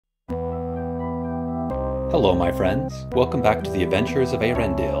Hello my friends, welcome back to the adventures of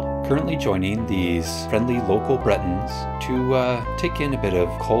Eärendil. Currently joining these friendly local Bretons to take in a bit of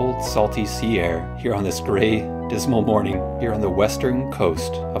cold, salty sea air here on this grey, dismal morning here on the western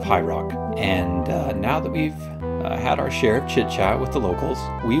coast of High Rock. And now that we've had our share of chit-chat with the locals,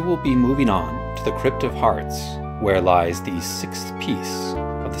 we will be moving on to the Crypt of Hearts, where lies the sixth piece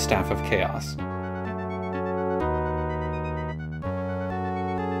of the Staff of Chaos.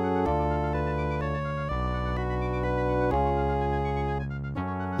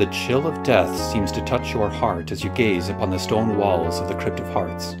 The chill of death seems to touch your heart as you gaze upon the stone walls of the Crypt of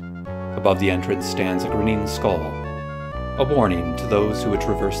Hearts. Above the entrance stands a grinning skull, a warning to those who would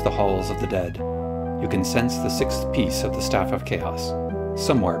traverse the halls of the dead. You can sense the sixth piece of the Staff of Chaos,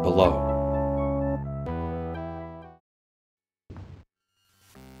 somewhere below.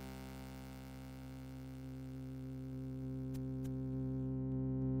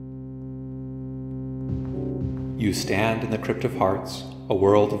 You stand in the Crypt of Hearts, a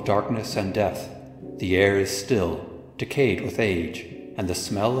world of darkness and death. The air is still, decayed with age, and the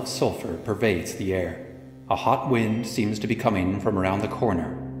smell of sulfur pervades the air. A hot wind seems to be coming from around the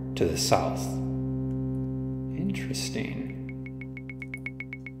corner to the south. Interesting.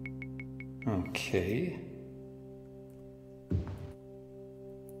 Okay.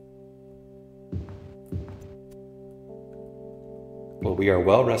 Well, we are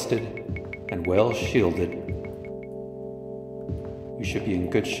well rested and well shielded. We should be in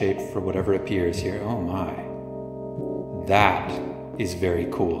good shape for whatever appears here. Oh my. That is very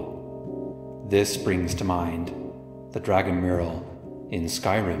cool. This brings to mind the dragon mural in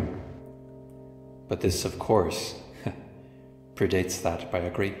Skyrim. But this, of course, predates that by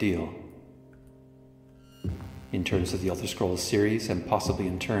a great deal. In terms of the Elder Scrolls series, and possibly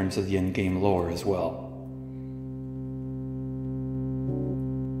in terms of the in-game lore as well.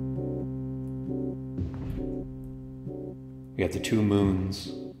 We have the two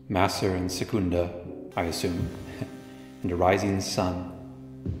moons, Maser and Secunda, I assume, and a rising sun.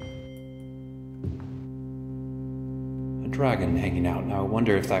 A dragon hanging out. Now I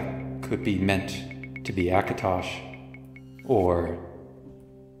wonder if that could be meant to be Akatosh, or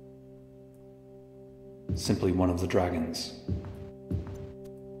simply one of the dragons,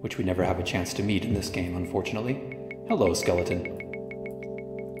 which we never have a chance to meet in this game, unfortunately. Hello, skeleton.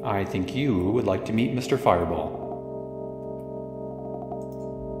 I think you would like to meet Mr. Fireball.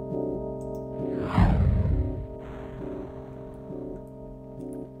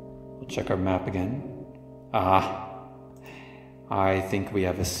 Check our map again. Ah, I think we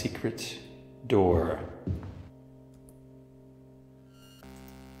have a secret door.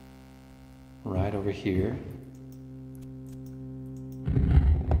 Right over here.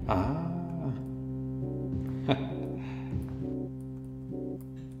 Ah.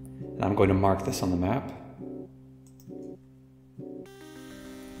 And I'm going to mark this on the map.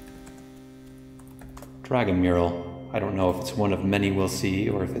 Dragon mural. I don't know if it's one of many we'll see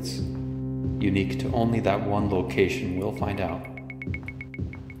or if it's unique to only that one location. We'll find out.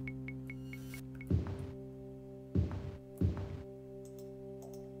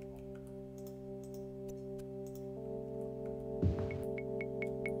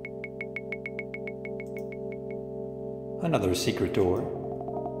 Another secret door.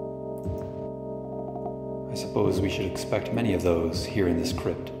 I suppose we should expect many of those here in this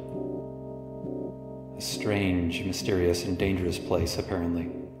crypt. A strange, mysterious, and dangerous place,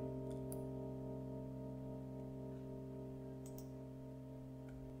 apparently.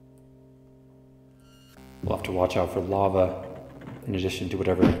 We'll have to watch out for lava, in addition to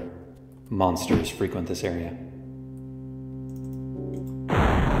whatever monsters frequent this area.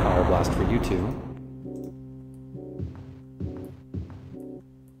 Fire blast for you two.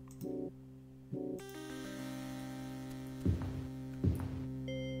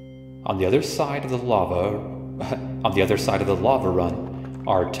 On the other side of the lava run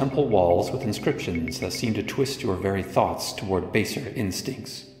are temple walls with inscriptions that seem to twist your very thoughts toward baser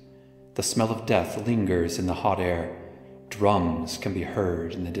instincts. The smell of death lingers in the hot air. Drums can be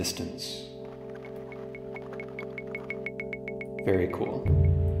heard in the distance. Very cool.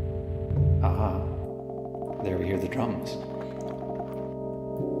 Ah, there we hear the drums.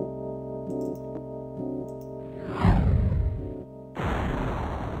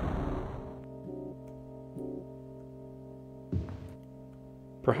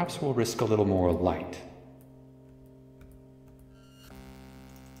 Perhaps we'll risk a little more light.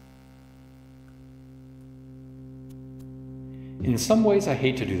 In some ways I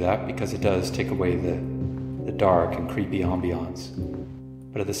hate to do that because it does take away the dark and creepy ambiance.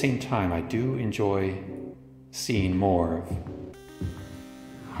 But at the same time I do enjoy seeing more of...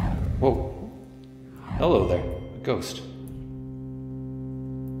 Whoa. Hello there, a ghost.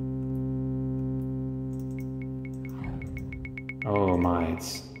 Oh my,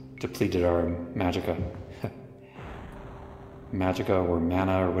 it's depleted our magicka. Magicka or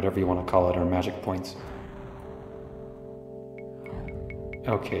mana or whatever you want to call it, our magic points.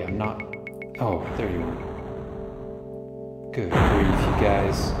 Okay, I'm not... Oh, there you are. Good grief, you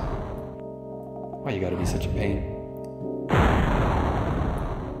guys. Why you gotta be such a pain?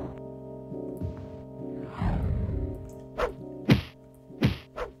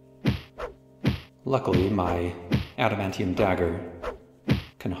 Luckily, my adamantium dagger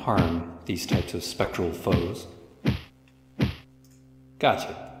can harm these types of spectral foes.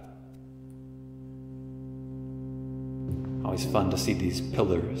 Gotcha. Always fun to see these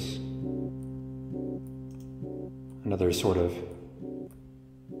pillars. Another sort of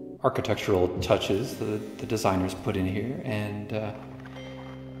architectural touches that the designers put in here, and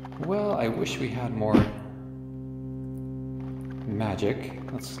well, I wish we had more magic.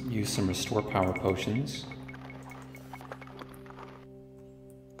 Let's use some restore power potions,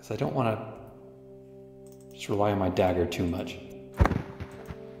 because I don't want to just rely on my dagger too much.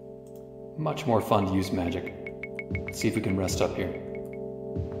 Much more fun to use magic. Let's see if we can rest up here.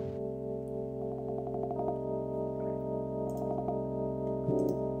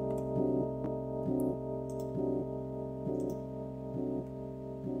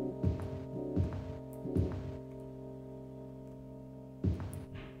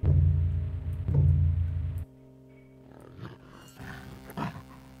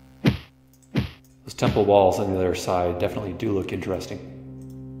 Those temple walls on the other side definitely do look interesting.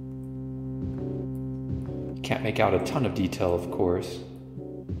 Can't make out a ton of detail, of course.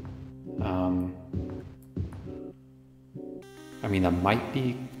 I mean, that might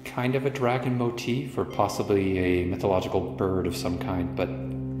be kind of a dragon motif or possibly a mythological bird of some kind, but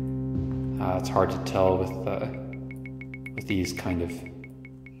it's hard to tell with these kind of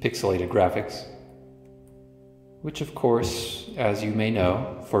pixelated graphics. Which, of course, as you may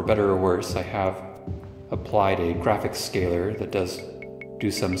know, for better or worse, I have applied a graphics scaler that does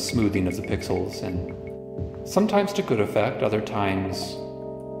do some smoothing of the pixels, and sometimes to good effect, other times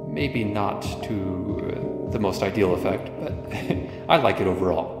maybe not to the most ideal effect, but I like it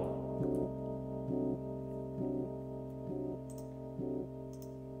overall.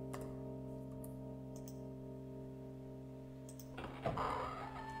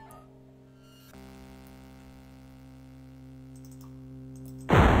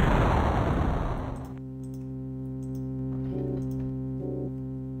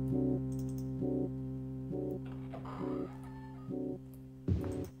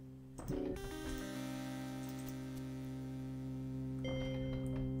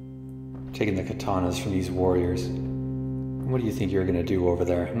 Taking the katanas from these warriors. What do you think you're gonna do over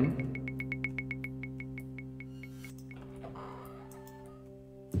there,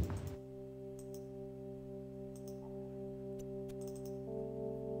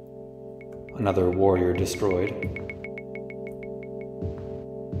 Another warrior destroyed.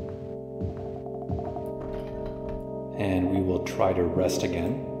 And we will try to rest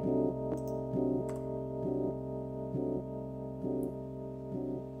again.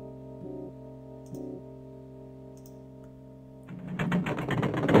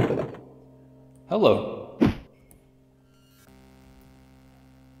 Hello.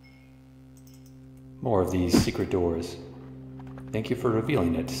 More of these secret doors. Thank you for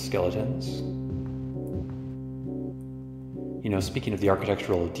revealing it, skeletons. You know, speaking of the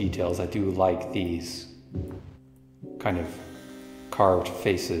architectural details, I do like these kind of carved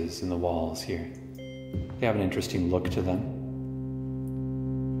faces in the walls here. They have an interesting look to them.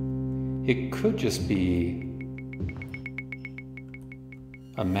 It could just be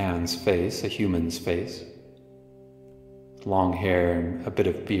a man's face, a human's face. Long hair and a bit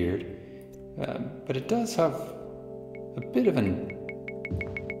of beard. But it does have a bit of an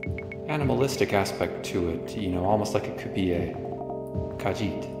animalistic aspect to it, you know, almost like it could be a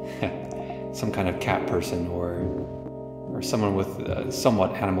Khajiit, some kind of cat person or someone with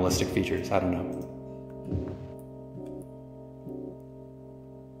somewhat animalistic features, I don't know.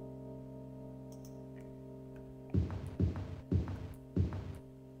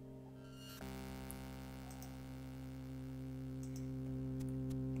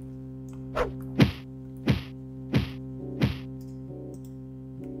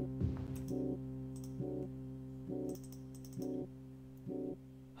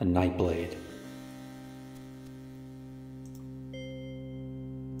 A night blade.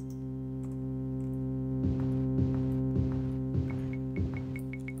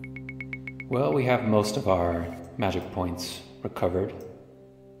 Well, we have most of our magic points recovered.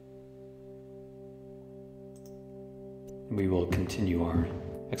 We will continue our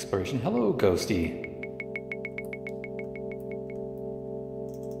exploration. Hello, Ghosty.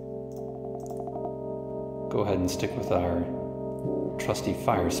 Go ahead and stick with our trusty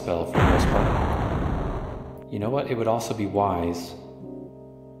fire spell for the most part. You know what? It would also be wise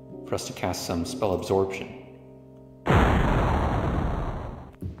for us to cast some spell absorption.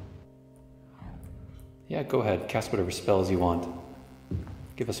 Yeah, go ahead. Cast whatever spells you want.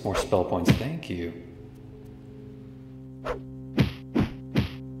 Give us more spell points. Thank you.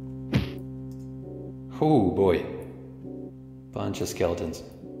 Oh boy. Bunch of skeletons.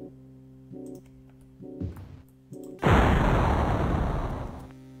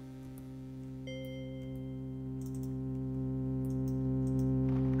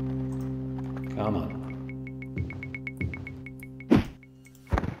 Come on.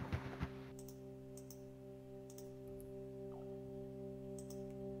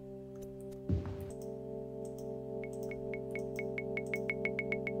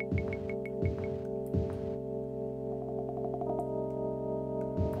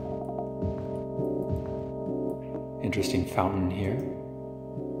 Interesting fountain here.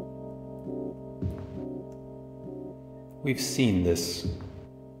 We've seen this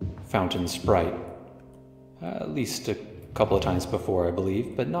fountain sprite at least a couple of times before, I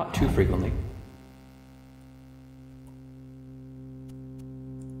believe, but not too frequently.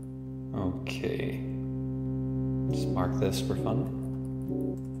 Okay. Just mark this for fun.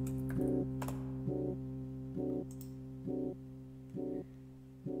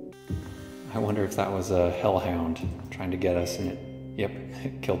 I wonder if that was a hellhound trying to get us, and yep,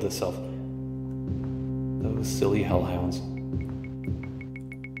 it killed itself. Those silly hellhounds.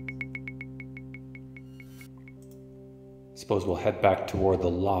 Suppose we'll head back toward the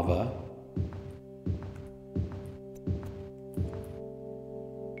lava.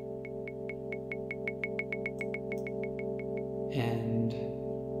 And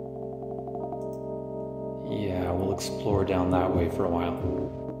yeah, we'll explore down that way for a while.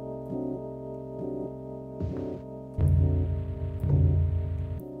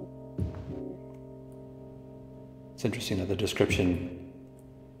 It's interesting that the description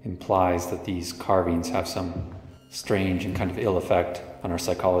implies that these carvings have some strange and kind of ill effect on our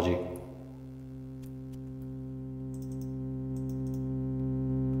psychology. I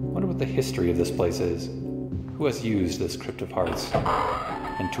wonder what the history of this place is. Who has used this Crypt of Hearts?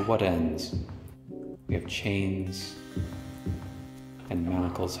 And to what ends? We have chains and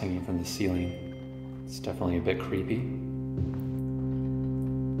manacles hanging from the ceiling. It's definitely a bit creepy.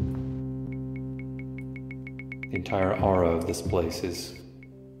 The entire aura of this place is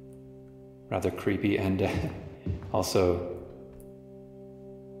rather creepy and also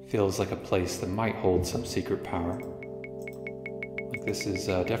feels like a place that might hold some secret power. Like this is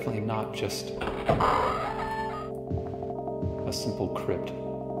definitely not just a simple crypt.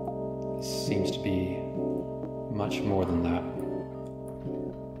 This seems to be much more than that.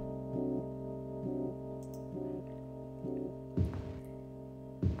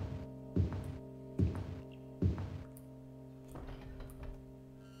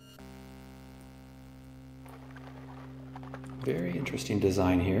 Very interesting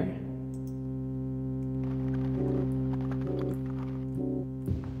design here.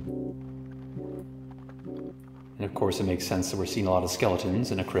 And of course it makes sense that we're seeing a lot of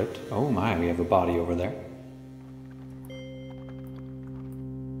skeletons in a crypt. Oh my, we have a body over there.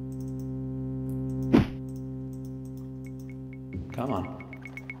 Come on.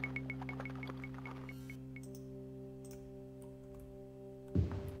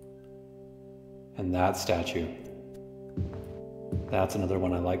 And that statue. That's another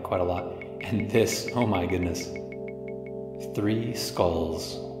one I like quite a lot. And this, oh my goodness. 3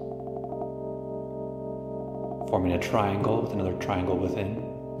 skulls. Forming a triangle with another triangle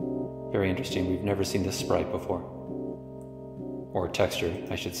within. Very interesting. We've never seen this sprite before. Or texture,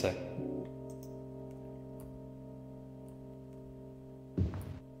 I should say.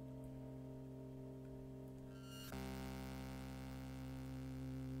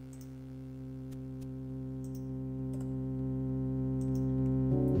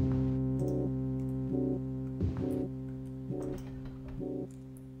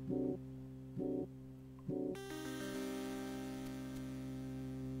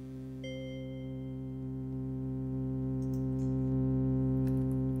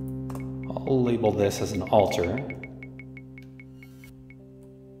 I'll label this as an altar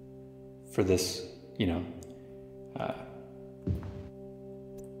for this,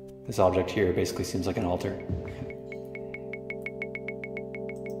 this object here basically seems like an altar.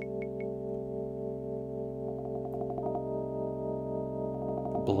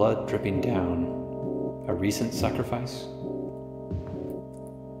 Blood dripping down. A recent sacrifice?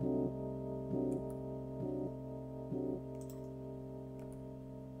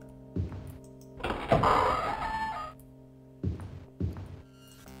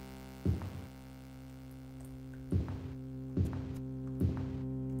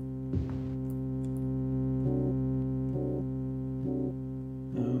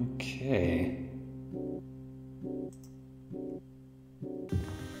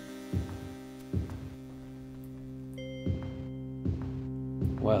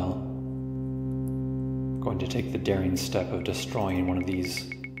 well, I'm going to take the daring step of destroying one of these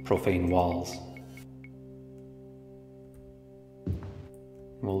profane walls.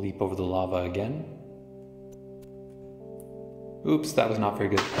 We'll leap over the lava again. Oops, that was not very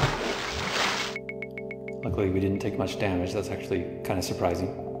good. Luckily we didn't take much damage. That's actually kind of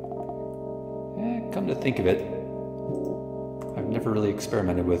surprising. Come to think of it, I've never really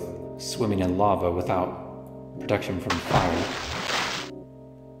experimented with swimming in lava without protection from fire.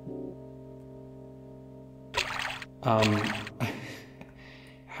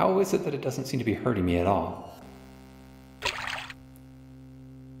 How is it that it doesn't seem to be hurting me at all?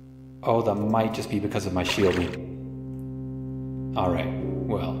 Oh, that might just be because of my shielding. Alright,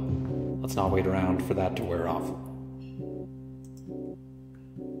 well, let's not wait around for that to wear off.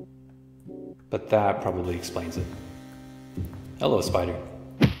 But that probably explains it. Hello, spider.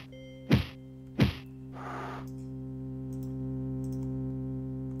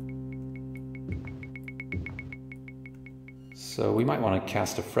 So we might want to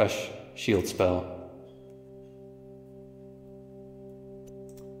cast a fresh shield spell.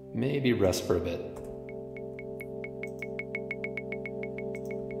 Maybe rest for a bit.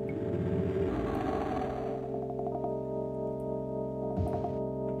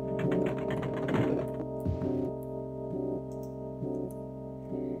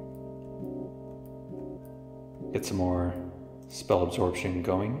 Get some more spell absorption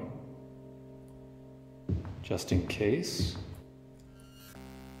going, just in case.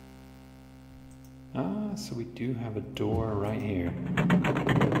 So we do have a door right here.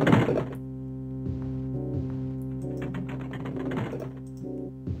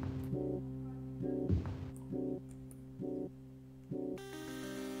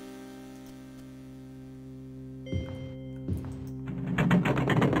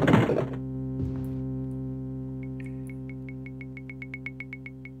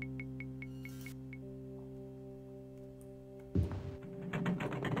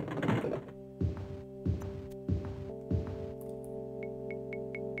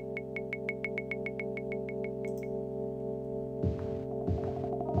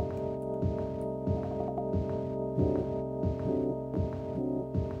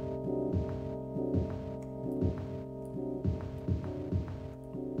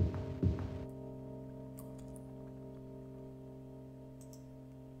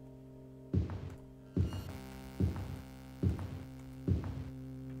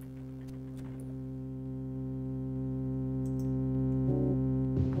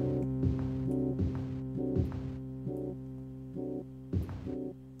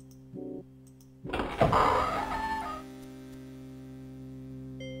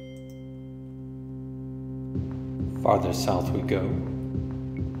 Farther south we go,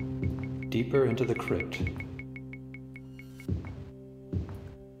 deeper into the crypt.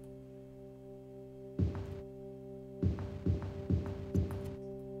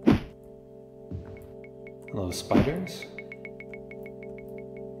 Hello, spiders.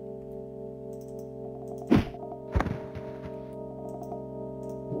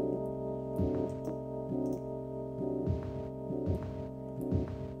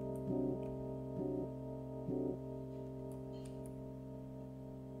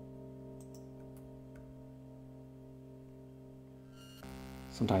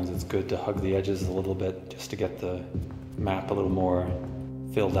 Sometimes it's good to hug the edges a little bit just to get the map a little more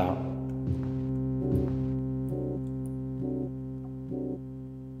filled out.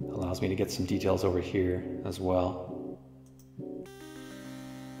 Allows me to get some details over here as well.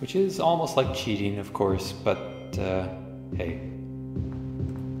 Which is almost like cheating, of course, but hey.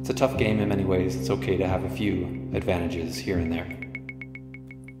 It's a tough game in many ways. It's okay to have a few advantages here and there.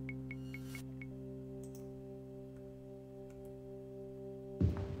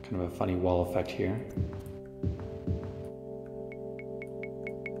 Kind of a funny wall effect here.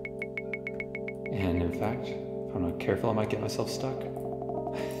 And in fact, if I'm not careful, I might get myself stuck.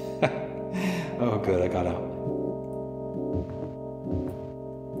 Oh good, I got out.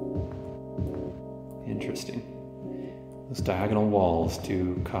 Interesting. Those diagonal walls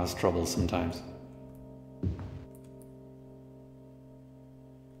do cause trouble sometimes.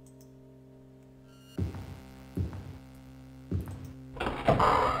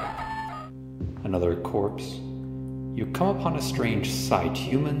 Another corpse. You come upon a strange sight.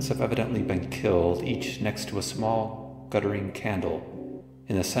 Humans have evidently been killed, each next to a small, guttering candle.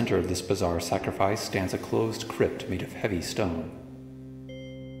 In the center of this bizarre sacrifice stands a closed crypt made of heavy stone.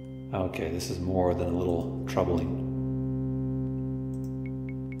 Okay, this is more than a little troubling.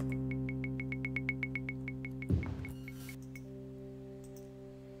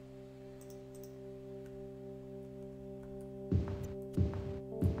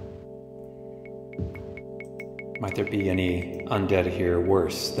 Might there be any undead here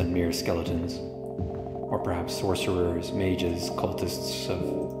worse than mere skeletons? Or perhaps sorcerers, mages, cultists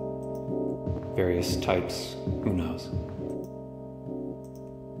of various types? Who knows?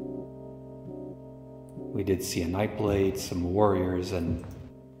 We did see a Nightblade, some warriors, and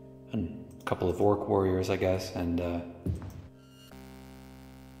a couple of orc warriors, I guess, and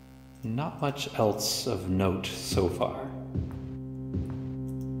not much else of note so far.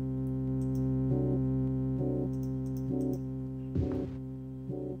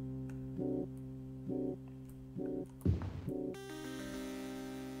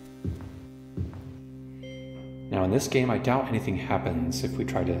 Now in this game, I doubt anything happens if we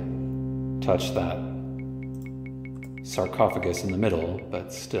try to touch that sarcophagus in the middle,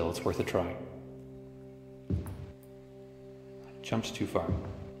 but still, it's worth a try. Jumps too far.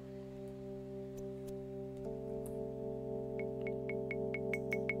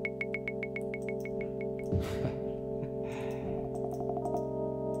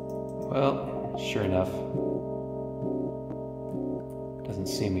 Well, sure enough. Doesn't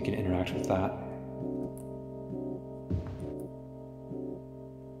seem we can interact with that.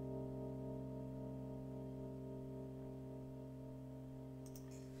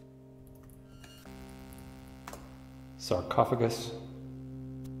 Sarcophagus.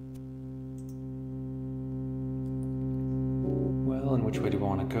 Well, and which way do we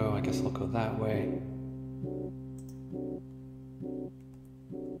want to go? I guess I'll go that way.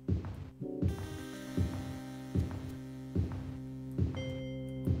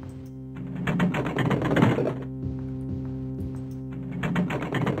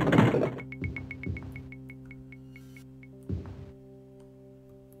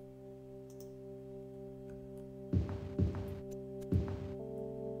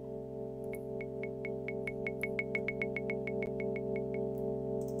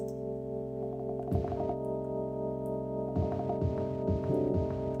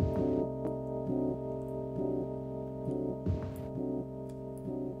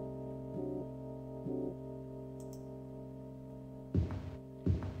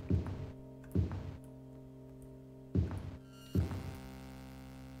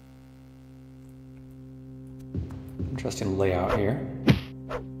 Interesting layout here.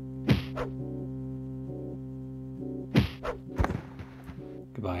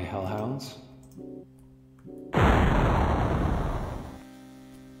 Goodbye, hellhounds.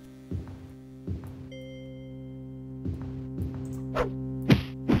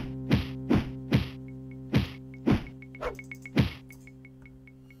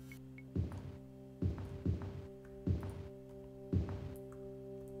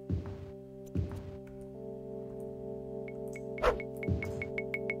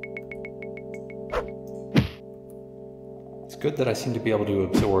 Good that I seem to be able to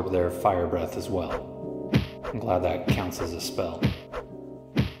absorb their fire breath as well. I'm glad that counts as a spell.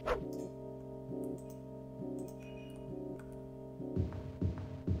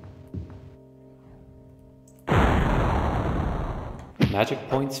 Magic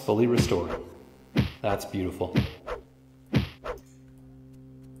points fully restored. That's beautiful.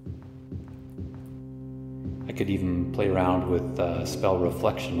 I could even play around with spell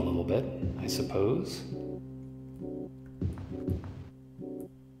reflection a little bit, I suppose.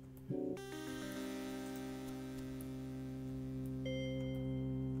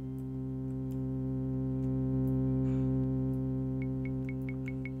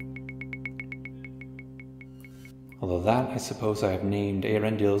 Although that, I suppose I have named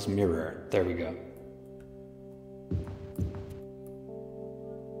Eärendil's mirror. There we go.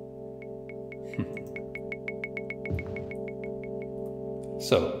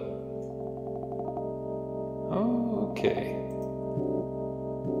 So. Okay.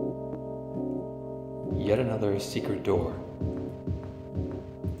 Yet another secret door.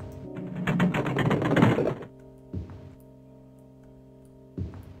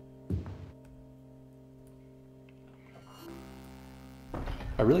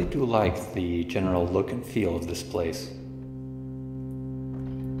 I really do like the general look and feel of this place.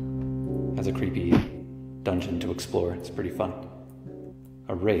 As a creepy dungeon to explore, it's pretty fun.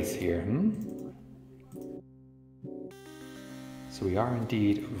 A wraith here, So we are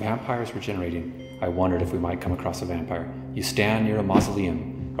indeed vampires regenerating. I wondered if we might come across a vampire. You stand near a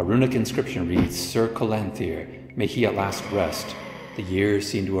mausoleum. A runic inscription reads, Sir Culanthir, may he at last rest. The years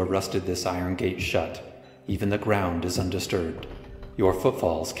seem to have rusted this iron gate shut. Even the ground is undisturbed. Your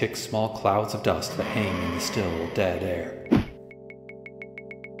footfalls kick small clouds of dust that hang in the still, dead air.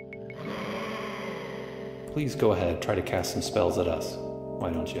 Please go ahead, try to cast some spells at us. Why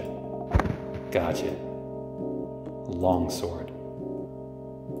don't you? Gotcha. Longsword.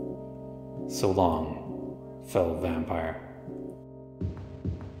 So long. fell vampire.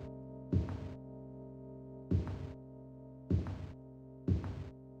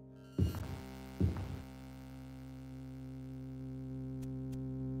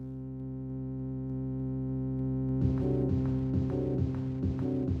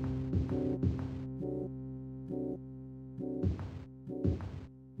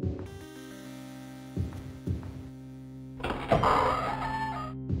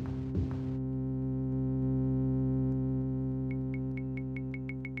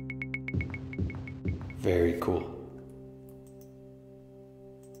 Very cool.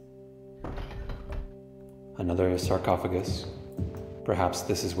 Another sarcophagus. Perhaps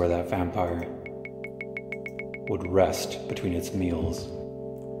this is where that vampire would rest between its meals.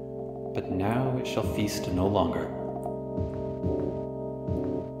 But now it shall feast no longer.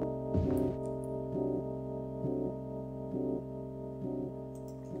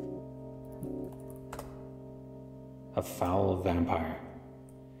 A foul vampire.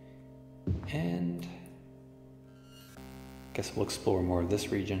 And guess we'll explore more of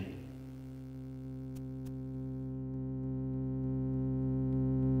this region.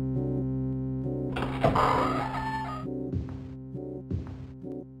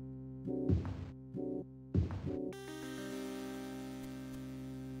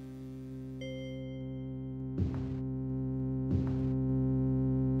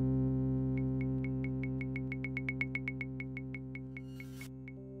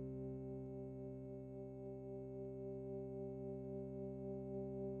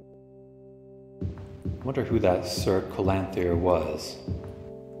 I wonder who that Sir Culanthir was,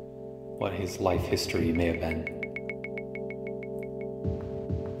 what his life history may have been.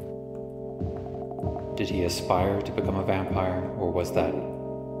 Did he aspire to become a vampire, or was that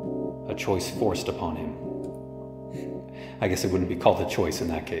a choice forced upon him? I guess it wouldn't be called a choice in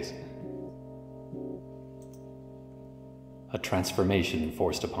that case. A transformation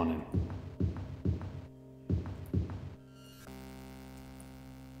forced upon him.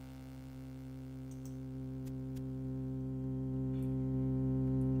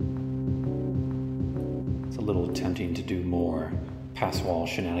 A little tempting to do more pass wall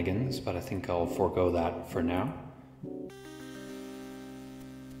shenanigans, but I think I'll forego that for now.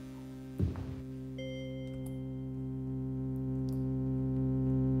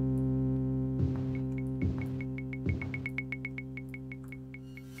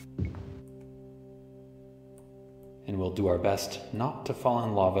 And we'll do our best not to fall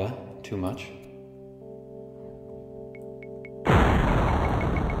in lava too much.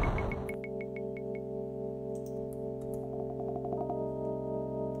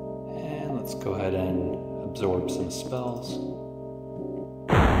 Let's go ahead and absorb some spells.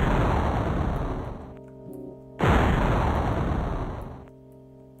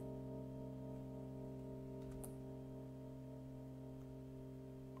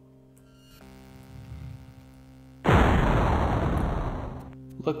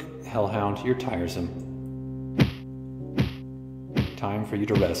 Look, Hellhound, you're tiresome. Time for you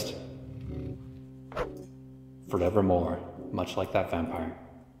to rest. Forevermore, much like that vampire.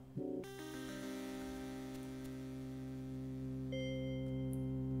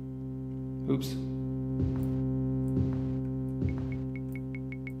 Oops.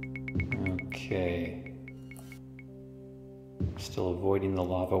 Okay. Still avoiding the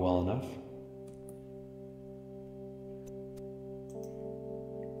lava well enough.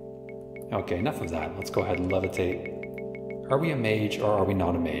 Okay, enough of that. Let's go ahead and levitate. Are we a mage or are we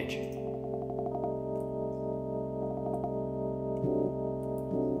not a mage?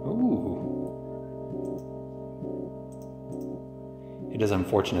 Ooh. It is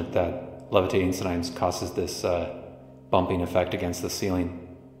unfortunate that levitating sometimes causes this bumping effect against the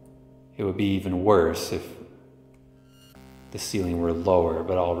ceiling. It would be even worse if the ceiling were lower,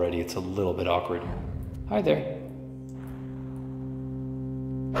 but already it's a little bit awkward. Hi there.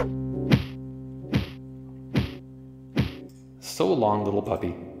 So long, little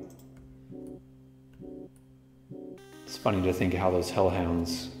puppy. It's funny to think how those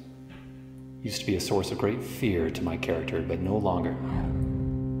hellhounds used to be a source of great fear to my character, but no longer.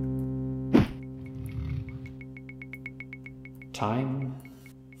 Time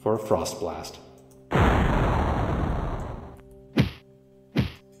for a frost blast.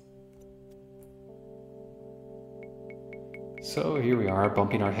 So here we are,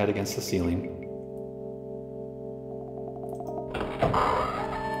 bumping our head against the ceiling.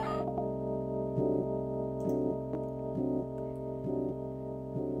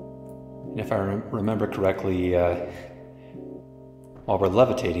 And if I remember correctly, while we're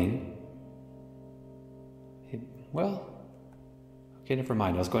levitating, well, Okay, never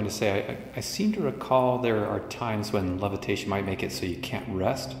mind. I was going to say, I seem to recall there are times when levitation might make it so you can't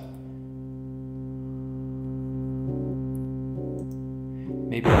rest.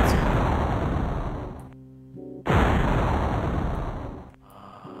 Maybe that's...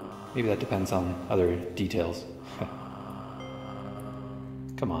 Maybe that depends on other details.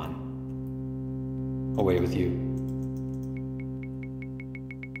 Come on. Away with you.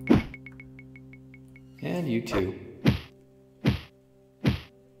 And you too.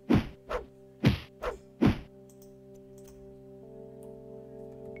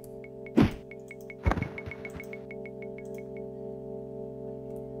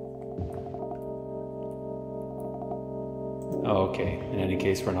 Oh, okay. In any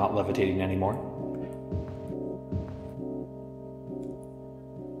case, we're not levitating anymore.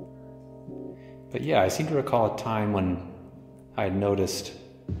 But yeah, I seem to recall a time when I had noticed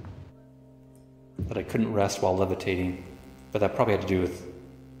that I couldn't rest while levitating, but that probably had to do with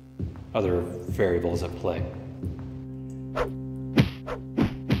other variables at play.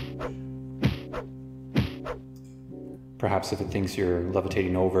 Perhaps if it thinks you're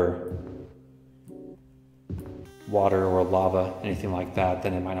levitating over water or lava, anything like that,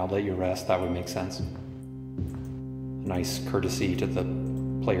 then it might not let you rest. That would make sense. A nice courtesy to the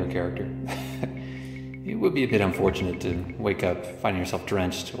player character. It would be a bit unfortunate to wake up finding yourself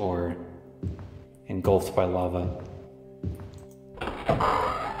drenched or engulfed by lava.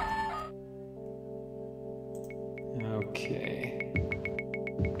 Okay.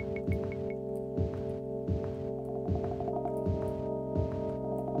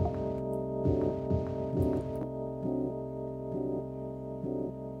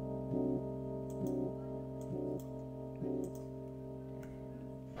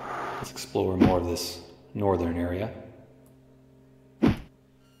 Let's explore more of this northern area.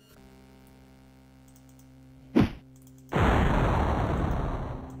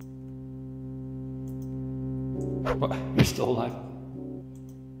 What? You're still alive?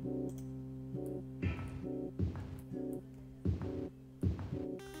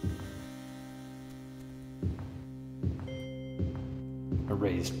 A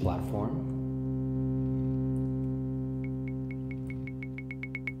raised platform.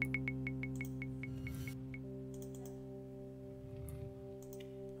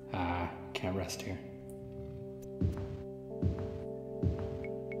 Can't rest here.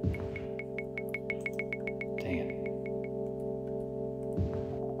 Dang it.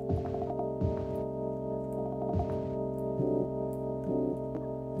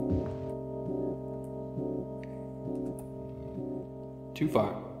 Too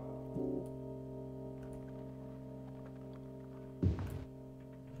far.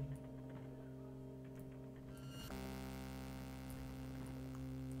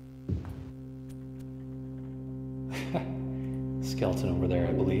 Skeleton over there,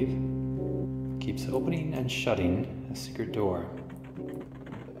 I believe. Keeps opening and shutting a secret door.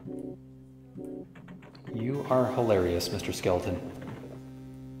 You are hilarious, Mr. Skeleton.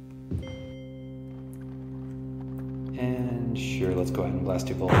 And sure, let's go ahead and blast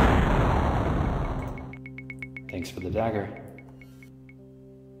you both. Thanks for the dagger.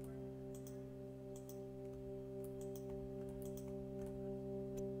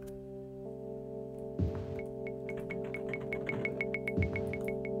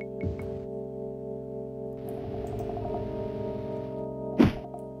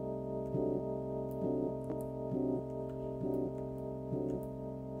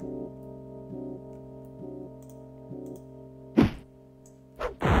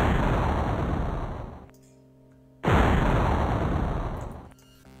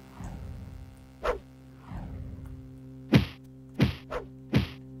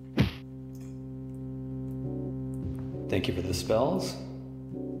 Thank you for the spells.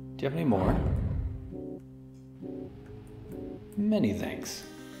 Do you have any more? Many thanks.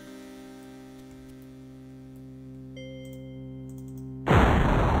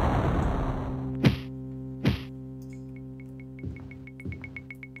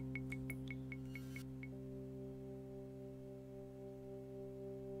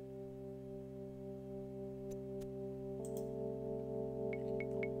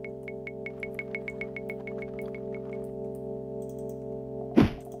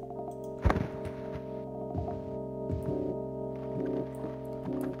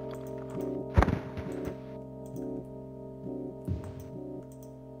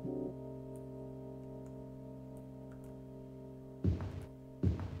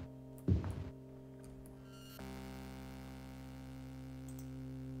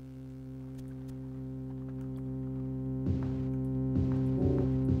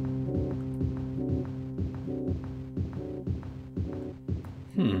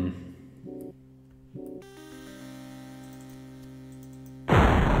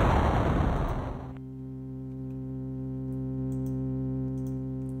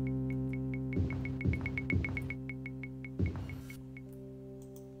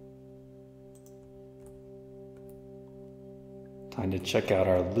 Going to check out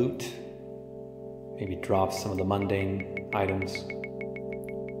our loot. Maybe drop some of the mundane items.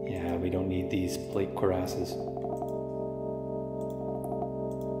 Yeah, we don't need these plate cuirasses.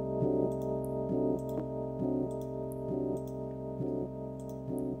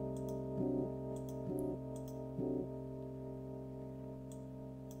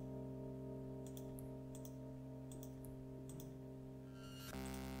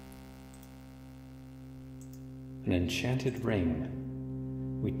 An enchanted ring.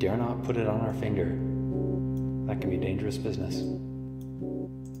 We dare not put it on our finger. That can be dangerous business.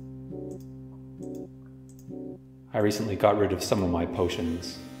 I recently got rid of some of my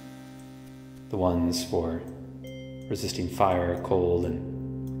potions. The ones for resisting fire, cold,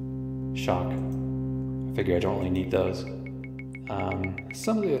 and shock. I figure I don't really need those.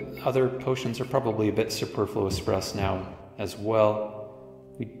 Some of the other potions are probably a bit superfluous for us now as well.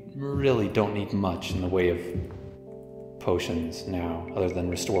 We really don't need much in the way of potions now, other than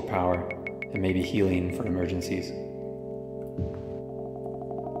restore power and maybe healing for emergencies.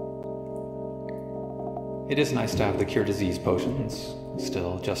 It is nice to have the cure disease potions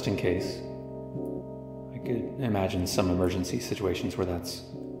still, just in case. I could imagine some emergency situations where that's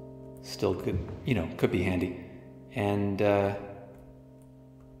still good, you know, could be handy. And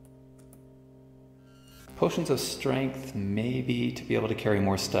potions of strength, maybe, to be able to carry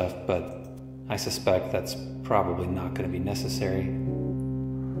more stuff, but I suspect that's probably not going to be necessary.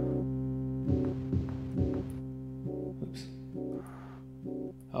 Oops.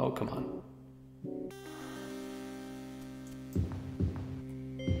 Oh, come on.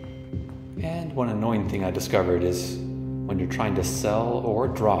 And one annoying thing I discovered is when you're trying to sell or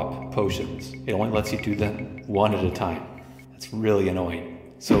drop potions, it only lets you do them one at a time. That's really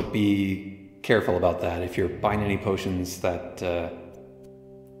annoying. So be careful about that. If you're buying any potions that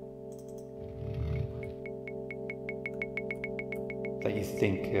you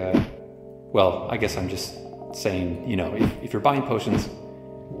think, well, I guess I'm just saying, you know, if you're buying potions,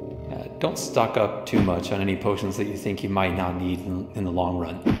 don't stock up too much on any potions that you think you might not need in the long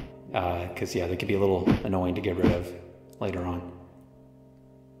run. Because, yeah, they could be a little annoying to get rid of later on.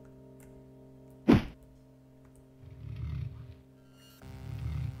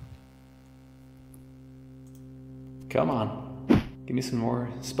 Come on, give me some more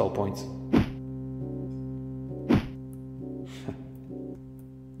spell points.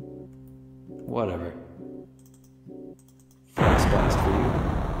 Whatever. Frost blast for you.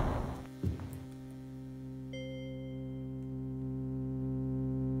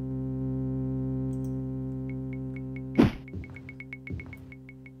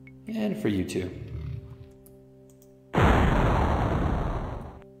 And for you too.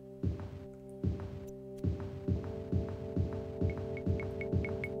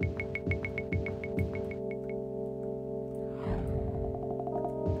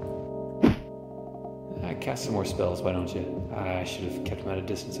 Cast some more spells, why don't you? I should have kept them at a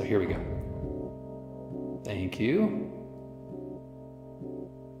distance, so here we go. Thank you.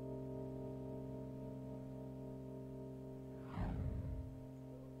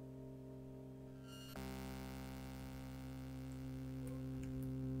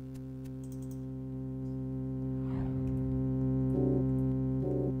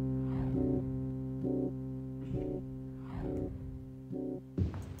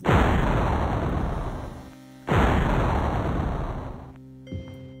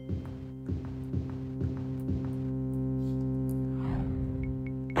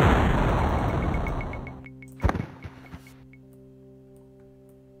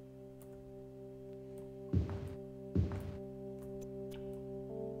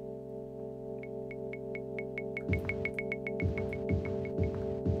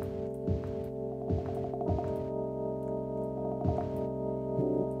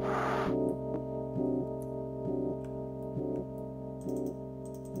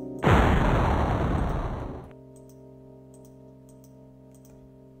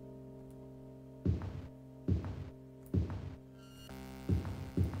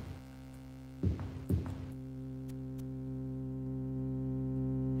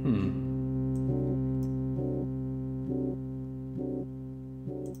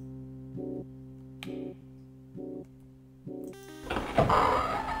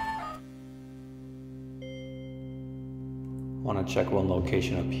 Want to check one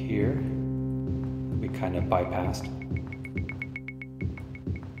location up here. We kind of bypassed.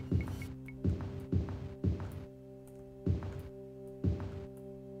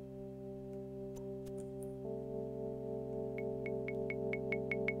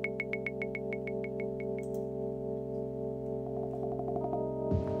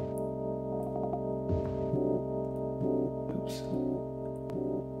 Oops.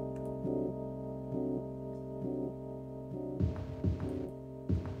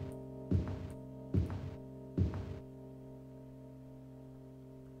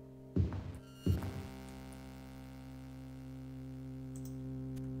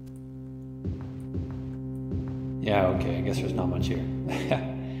 Yeah, okay, I guess there's not much here.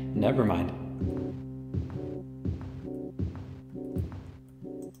 Never mind.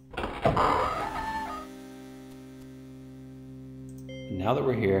 Now that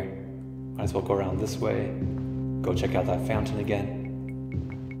we're here, might as well go around this way, go check out that fountain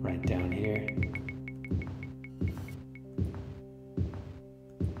again, right down here.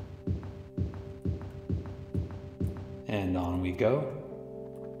 And on we go.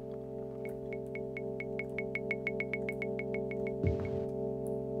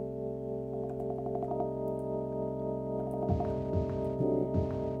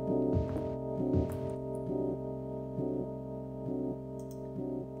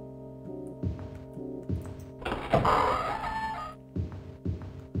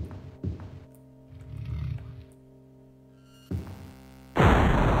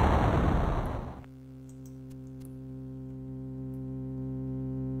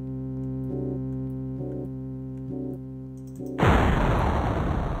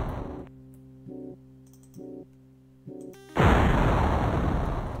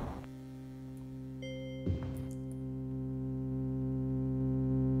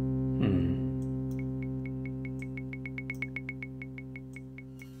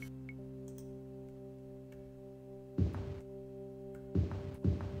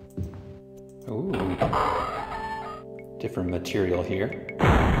 Ooh, different material here.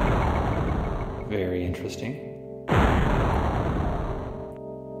 Very interesting.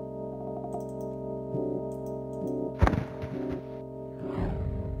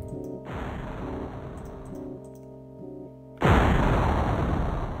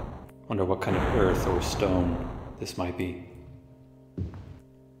 Wonder what kind of earth or stone this might be.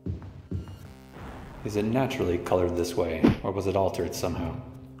 Is it naturally colored this way, or was it altered somehow?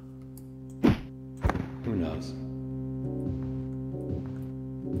 Who knows?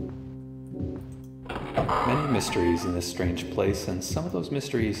 Many mysteries in this strange place, and some of those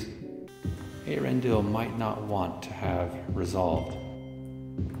mysteries Eärendil might not want to have resolved.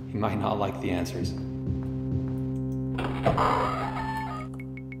 He might not like the answers.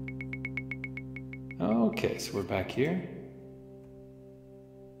 Okay, so we're back here.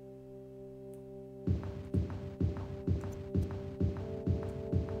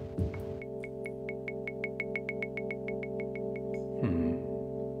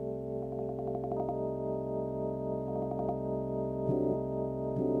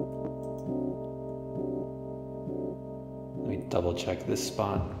 Double check this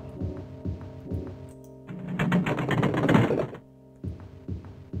spot.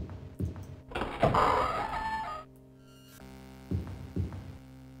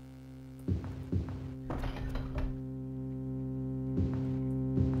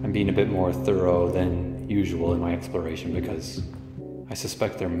 I'm being a bit more thorough than usual in my exploration because I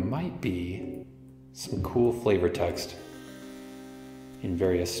suspect there might be some cool flavor text in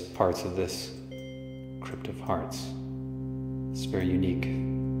various parts of this Crypt of Hearts. It's a very unique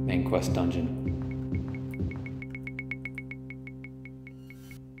main quest dungeon.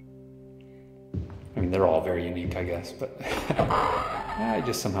 I mean, they're all very unique, I guess, but I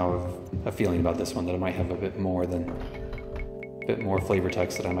just somehow have a feeling about this one that it might have a bit more flavor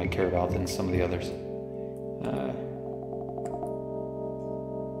text that I might care about than some of the others.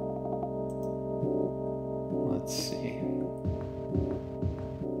 Let's see.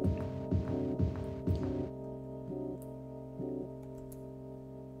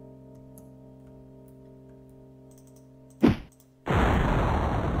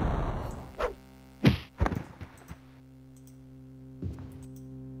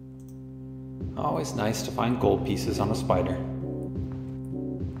 Always nice to find gold pieces on a spider.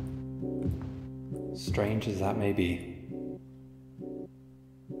 Strange as that may be.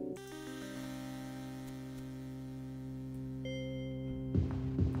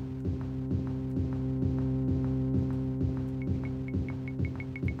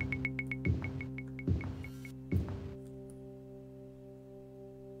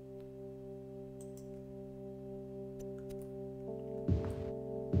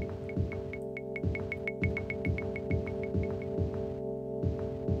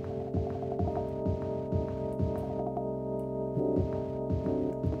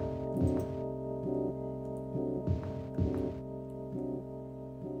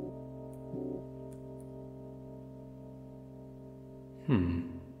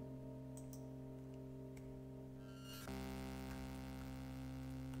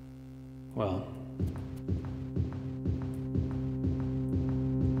 Well,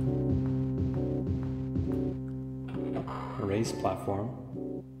 a raised platform.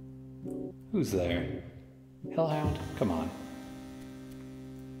 Who's there? Hellhound? Come on.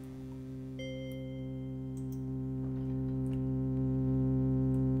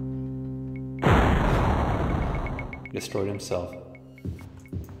 destroyed himself.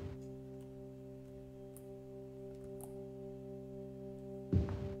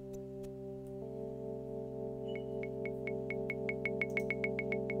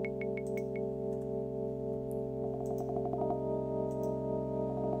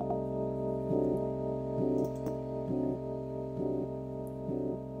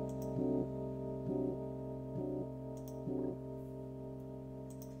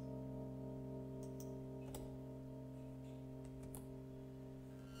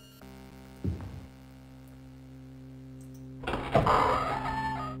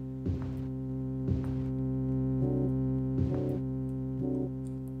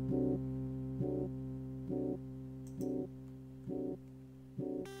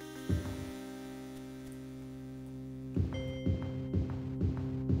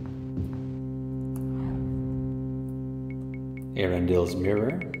 Eärendil's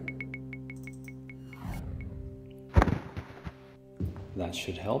mirror. That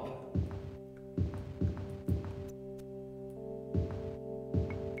should help.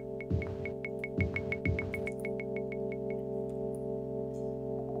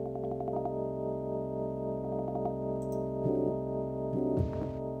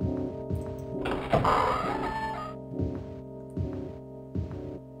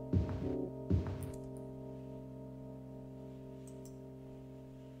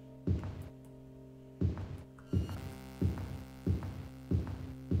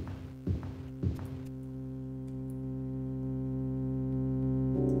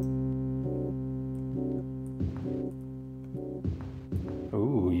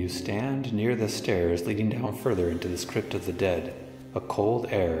 You stand near the stairs leading down further into this crypt of the dead. A cold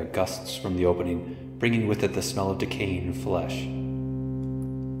air gusts from the opening, bringing with it the smell of decaying flesh.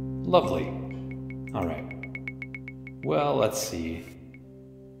 Lovely. Alright. Well, let's see.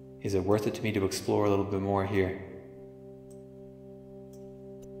 Is it worth it to me to explore a little bit more here?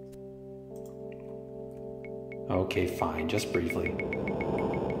 Okay, fine, just briefly.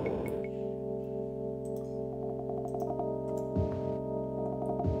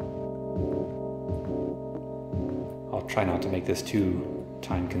 Try not to make this too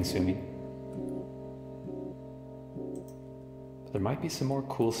time-consuming. But there might be some more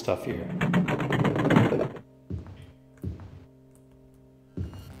cool stuff here.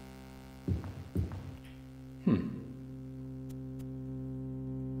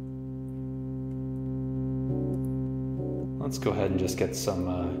 Let's go ahead and just get some,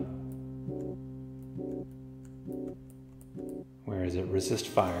 where is it? Resist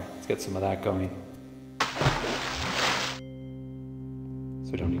fire. Let's get some of that going.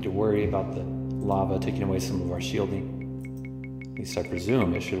 So we don't need to worry about the lava taking away some of our shielding. At least I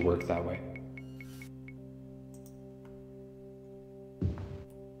presume it should work that way.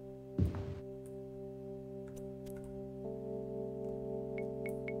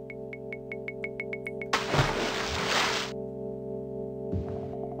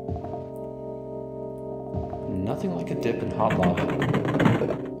 Nothing like a dip in hot lava.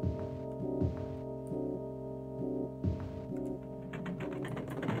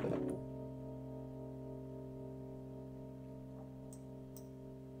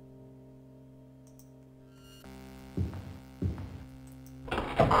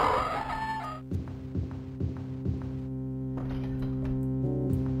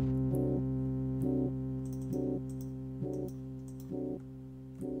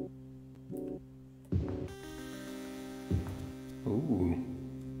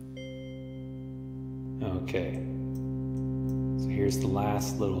 Okay, so here's the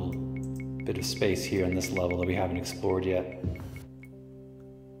last little bit of space here on this level that we haven't explored yet.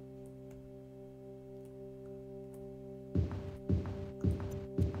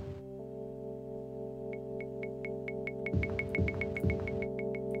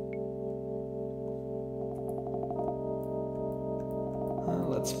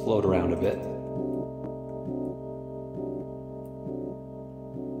 Let's float around a bit.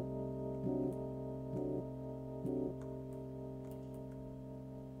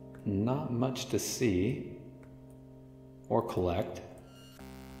 Not much to see or collect.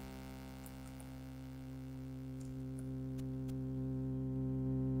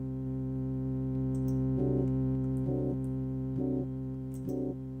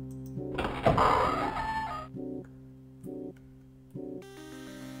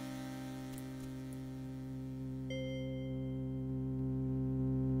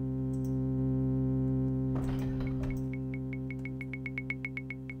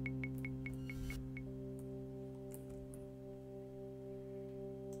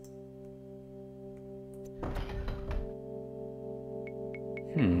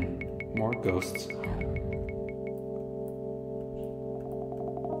 More ghosts.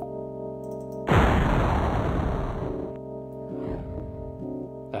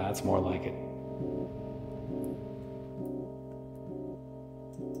 Sounds more like it.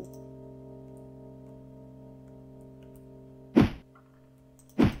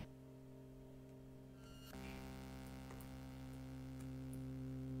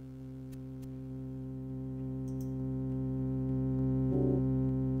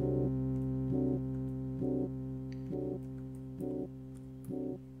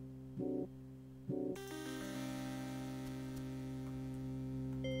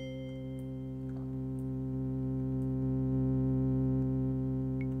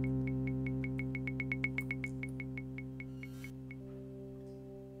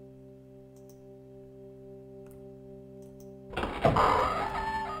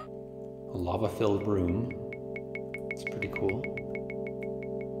 A lava-filled room. It's pretty cool.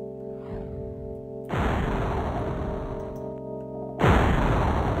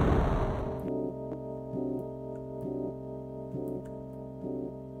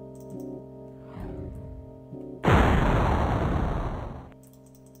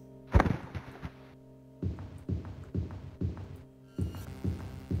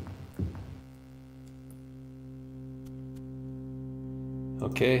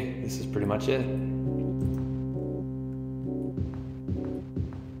 Okay, this is pretty much it.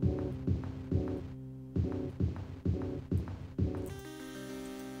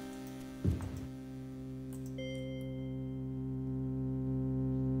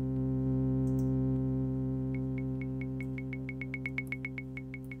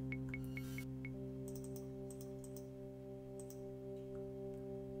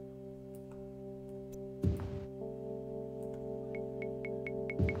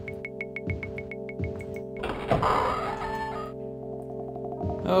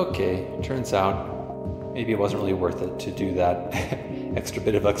 Okay, turns out maybe it wasn't really worth it to do that extra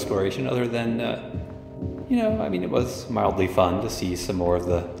bit of exploration other than, you know, I mean, it was mildly fun to see some more of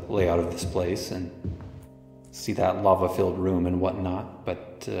the layout of this place and see that lava-filled room and whatnot,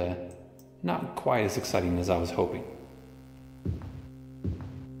 but not quite as exciting as I was hoping.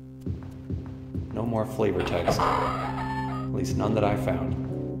 No more flavor text, at least none that I found.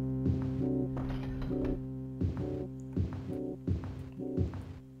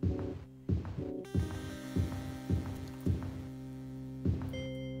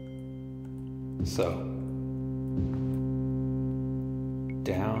 So,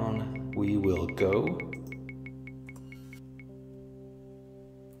 down we will go.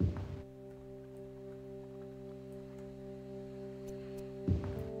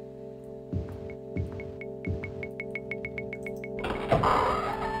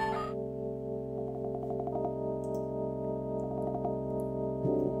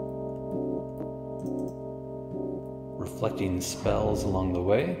 Reflecting spells along the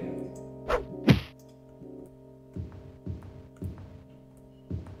way.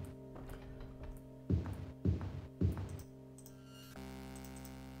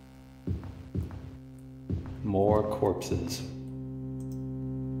 More corpses.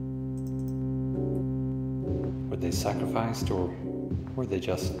 Were they sacrificed or were they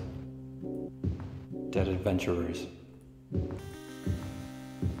just dead adventurers?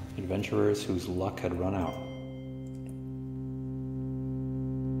 Adventurers whose luck had run out.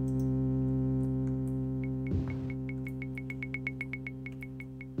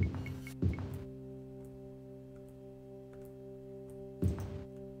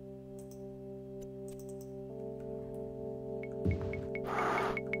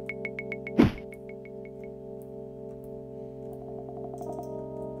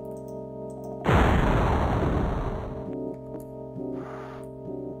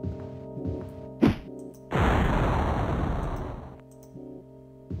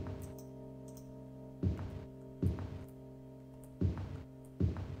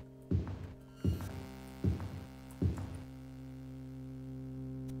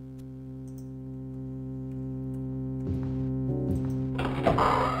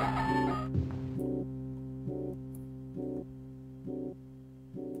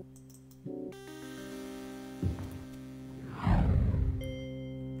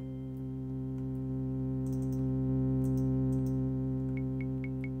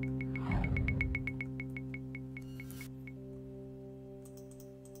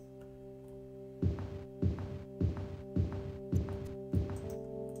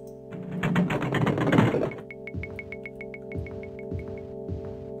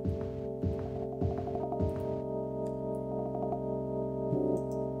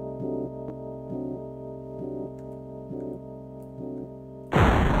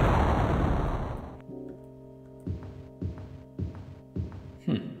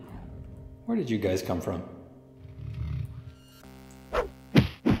 Where did you guys come from?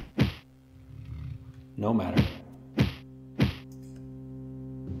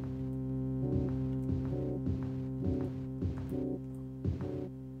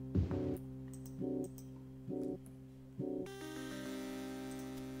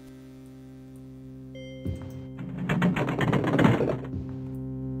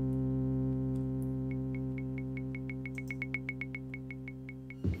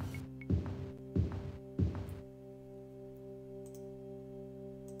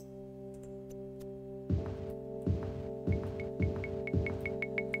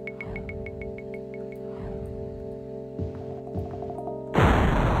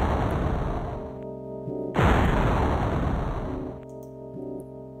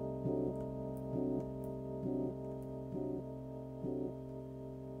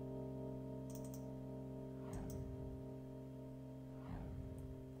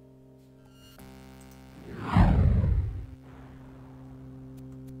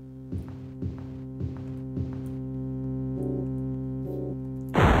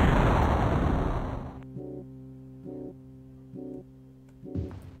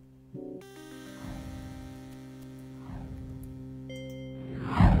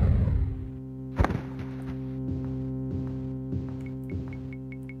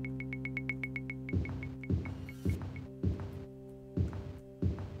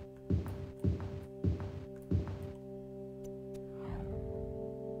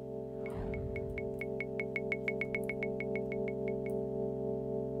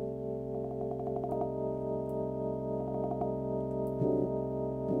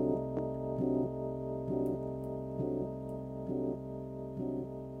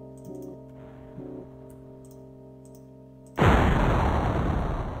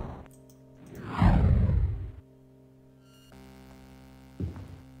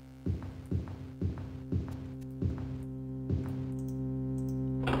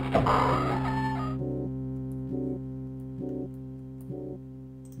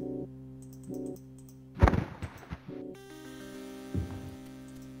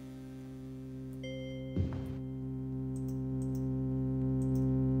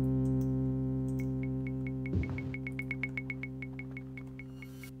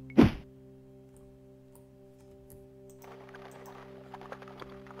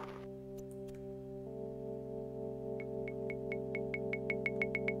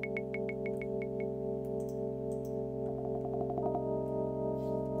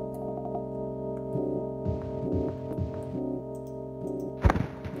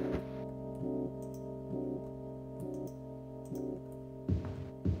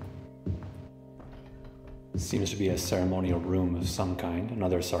 Seems to be a ceremonial room of some kind,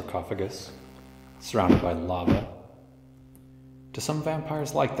 another sarcophagus, surrounded by lava. Do some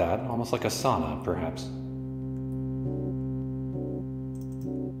vampires like that? Almost like a sauna, perhaps?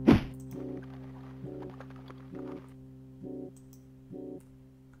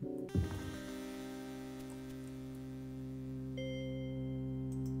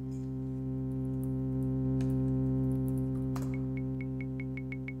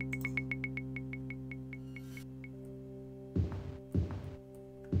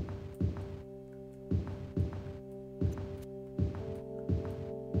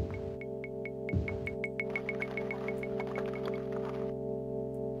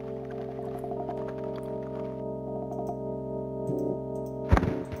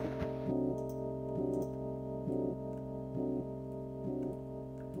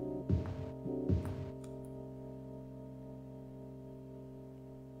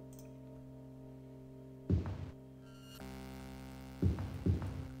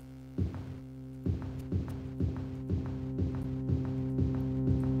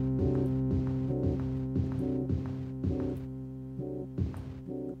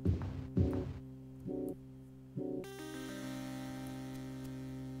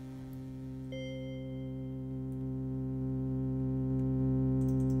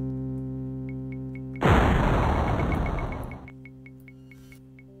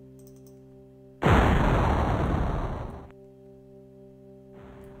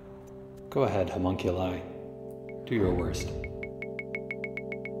 Go ahead, homunculi. Do your worst.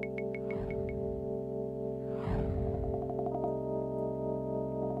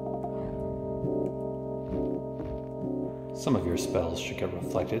 Some of your spells should get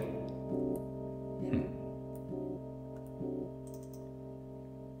reflected.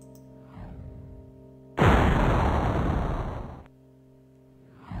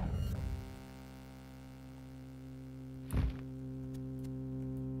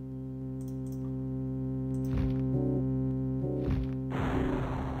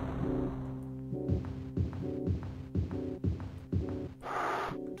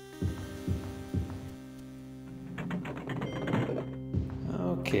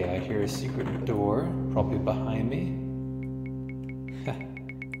 Okay, I hear a secret door, probably behind me.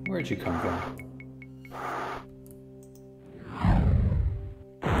 Where'd you come from?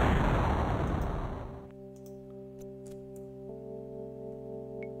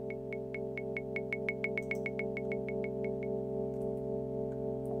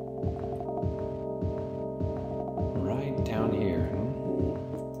 Right down here.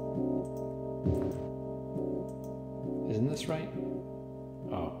 Isn't this right?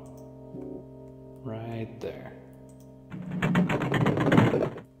 Oh, right there.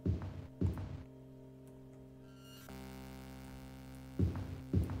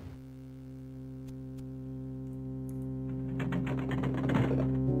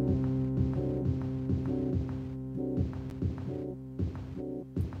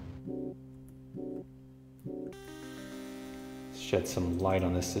 Shed some light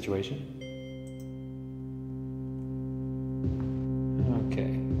on this situation.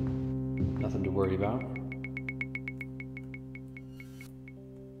 Okay, nothing to worry about.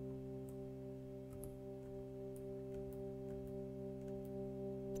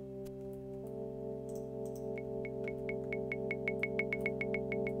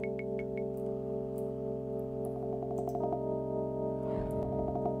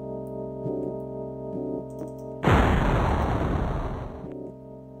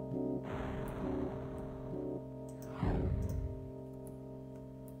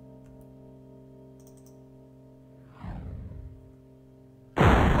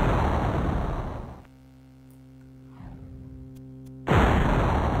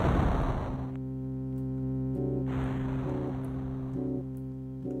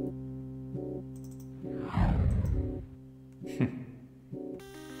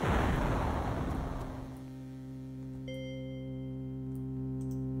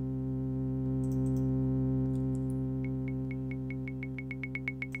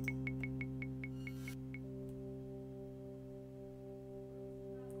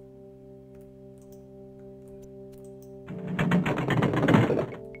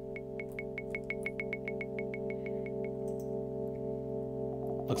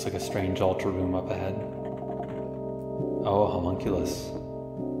 Looks like a strange altar room up ahead. Oh, homunculus.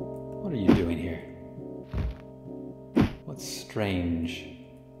 What are you doing here? What strange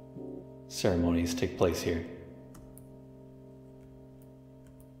ceremonies take place here?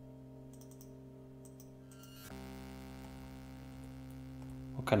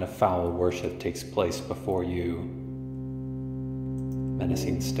 What kind of foul worship takes place before you,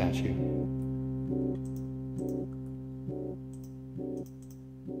 menacing statue?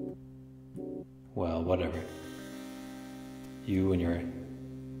 Well, whatever. You and your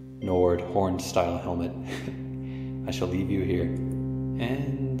Nord horn-style helmet. I shall leave you here.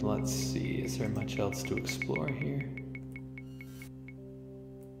 And let's see, is there much else to explore here?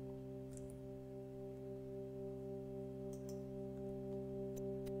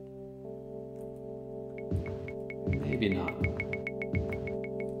 Maybe not.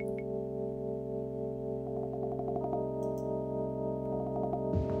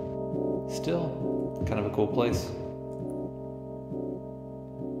 Still, kind of a cool place.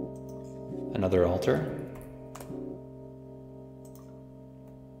 Another altar.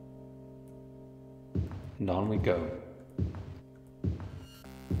 And on we go.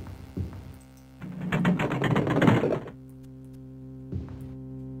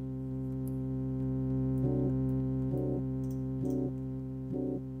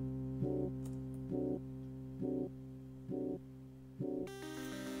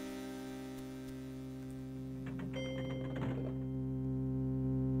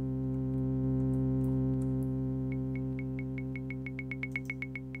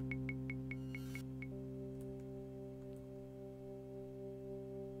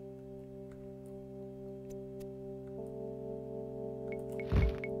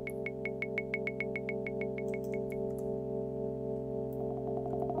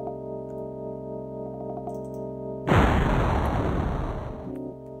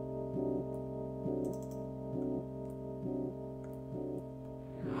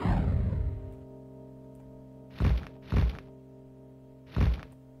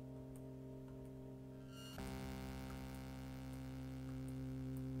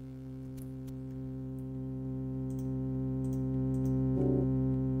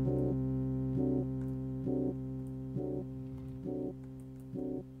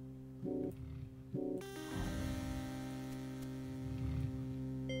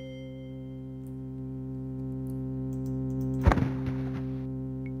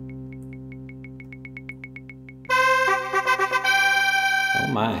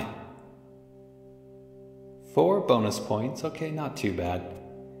 My. 4 bonus points. Okay, not too bad.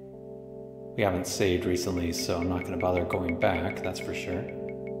 We haven't saved recently, so I'm not going to bother going back, that's for sure.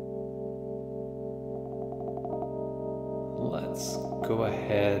 Let's go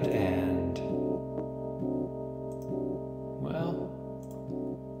ahead and...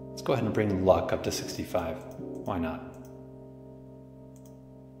 well, let's go ahead and bring luck up to 65. Why not?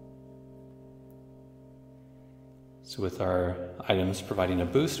 So with our items providing a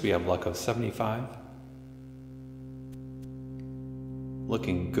boost, we have luck of 75.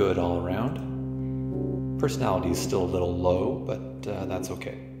 Looking good all around. Personality is still a little low, but that's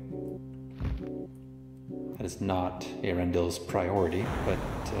okay. That is not Eärendil's priority, but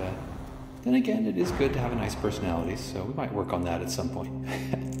then again, it is good to have a nice personality, so we might work on that at some point.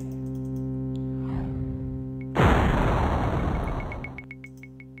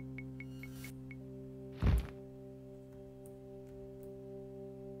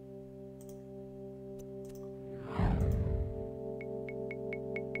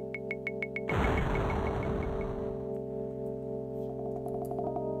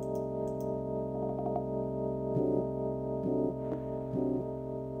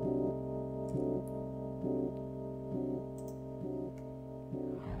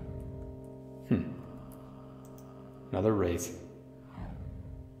 Another wraith.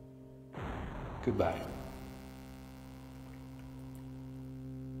 Goodbye.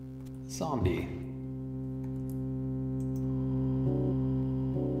 Zombie.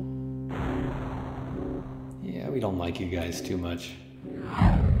 Yeah, we don't like you guys too much.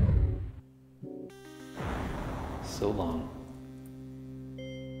 So long.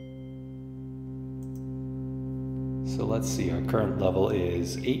 So let's see, our current level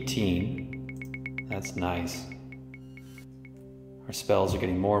is 18. That's nice. Our spells are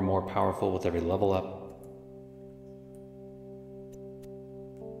getting more and more powerful with every level up.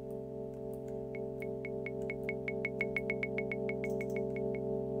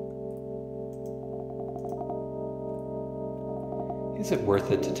 Is it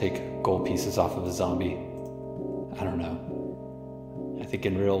worth it to take gold pieces off of a zombie? I don't know. I think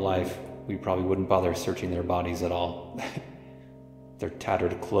in real life, we probably wouldn't bother searching their bodies at all. their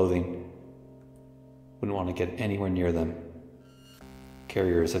tattered clothing. Wouldn't want to get anywhere near them,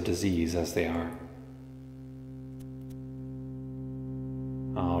 carriers of disease as they are.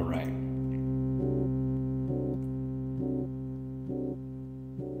 All right.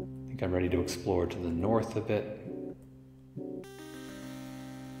 I think I'm ready to explore to the north a bit.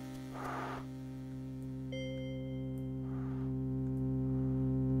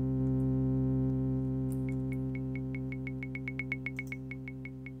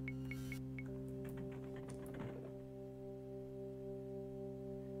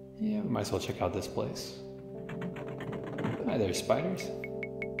 Yeah, we might as well check out this place. Hi there, spiders.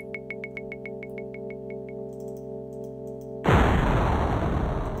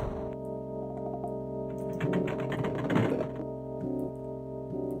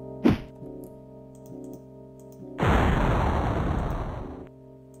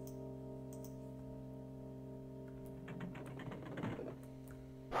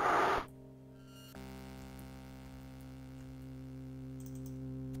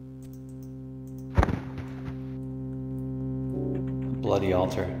 Bloody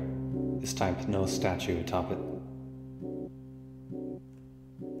altar, this time with no statue atop it.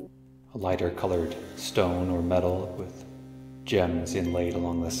 A lighter colored stone or metal with gems inlaid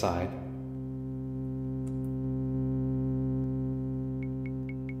along the side.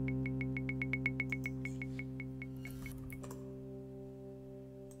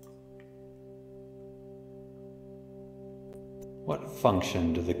 What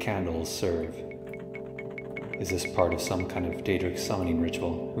function do the candles serve? Is this part of some kind of daedric summoning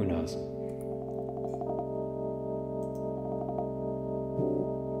ritual? Who knows?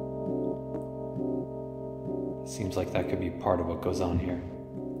 Seems like that could be part of what goes on here.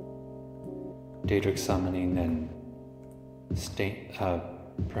 Daedric summoning and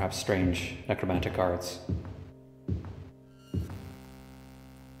perhaps strange necromantic arts.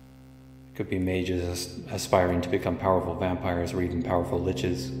 Could be mages aspiring to become powerful vampires or even powerful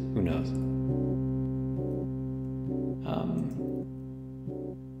liches. Who knows?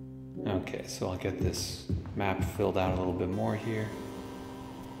 Okay, so I'll get this map filled out a little bit more here.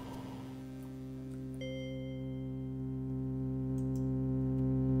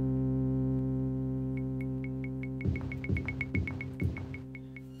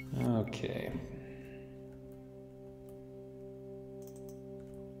 Okay.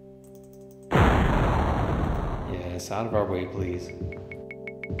 Yes, out of our way, please.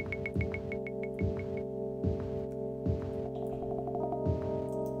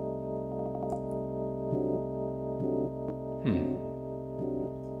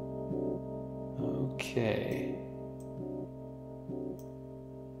 Okay.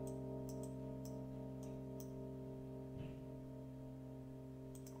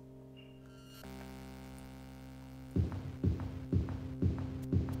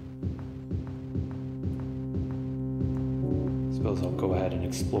 Suppose I'll go ahead and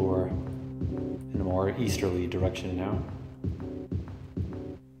explore in a more easterly direction now.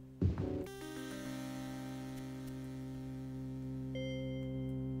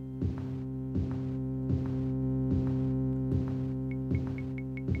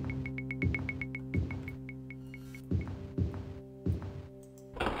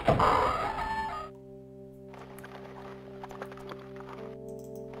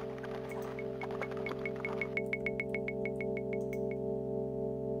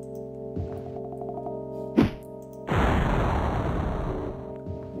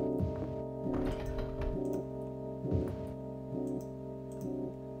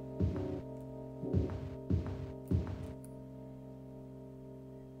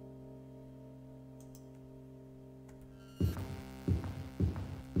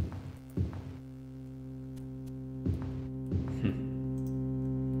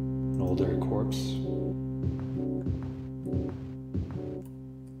 Older corpse.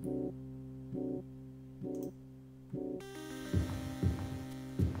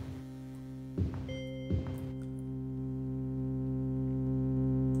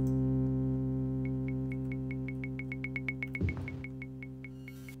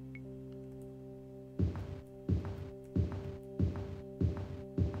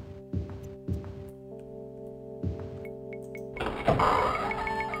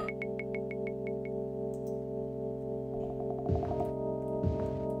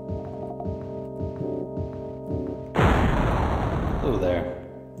 Hello there.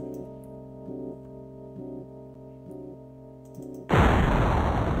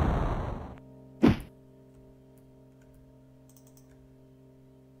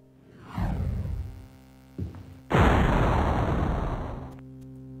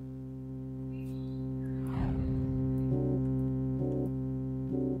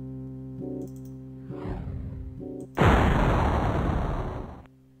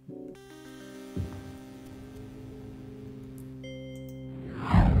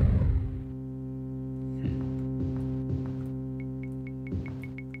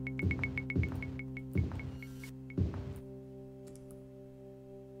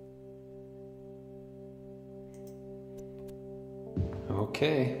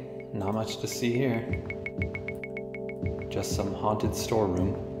 Okay, not much to see here. Just some haunted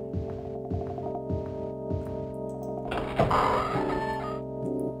storeroom.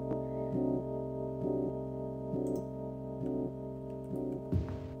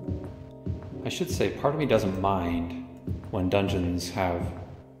 I should say, part of me doesn't mind when dungeons have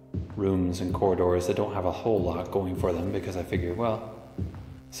rooms and corridors that don't have a whole lot going for them, because I figure, well,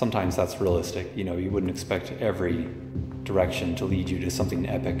 sometimes that's realistic. You know, you wouldn't expect every direction to lead you to something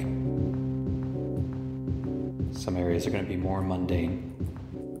epic. Some areas are going to be more mundane.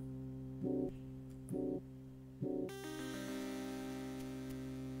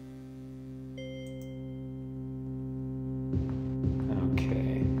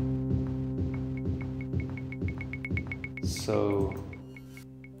 Okay. So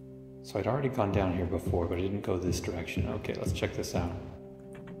I'd already gone down here before, but I didn't go this direction. Okay, let's check this out.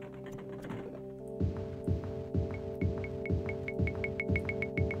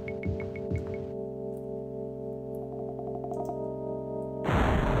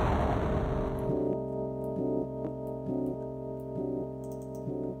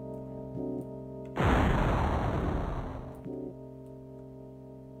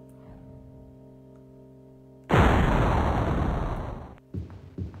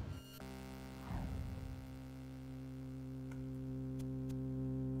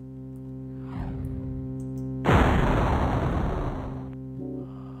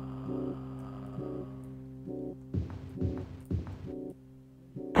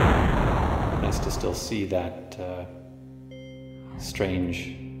 To still see that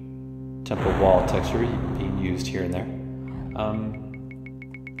strange temple wall texture being used here and there.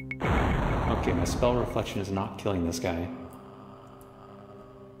 Okay, my spell reflection is not killing this guy,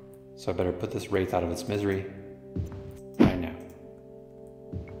 so I better put this wraith out of its misery right now.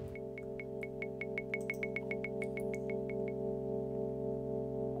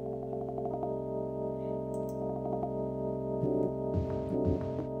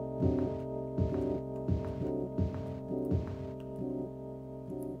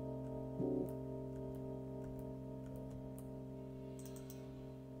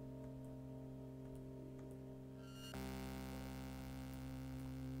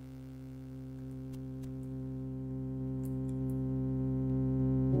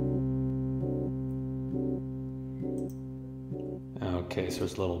 Okay, so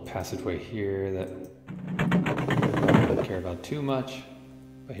there's a little passageway here that I don't care about too much,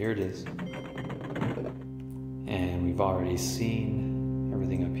 but here it is. And we've already seen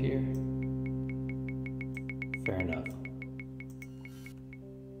everything up here. Fair enough.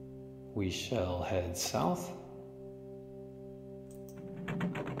 We shall head south.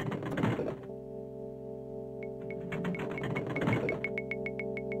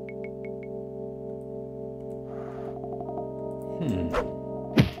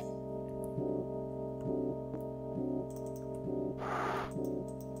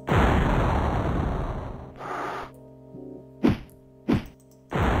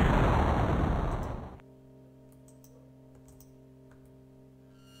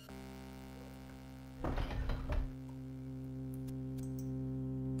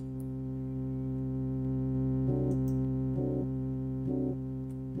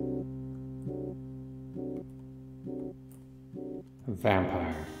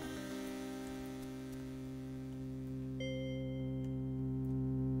 Vampire.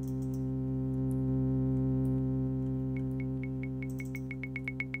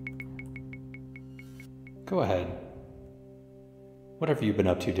 Go ahead. What have you been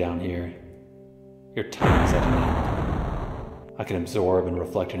up to down here? Your time is at an end. I can absorb and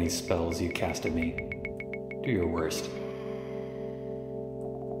reflect any spells you cast at me. Do your worst.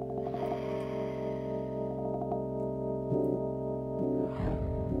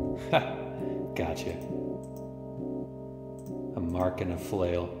 Ha! Gotcha. A mark and a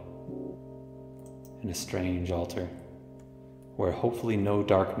flail. And a strange altar, where hopefully no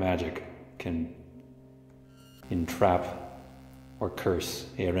dark magic can entrap or curse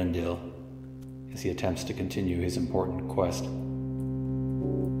Eärendil as he attempts to continue his important quest.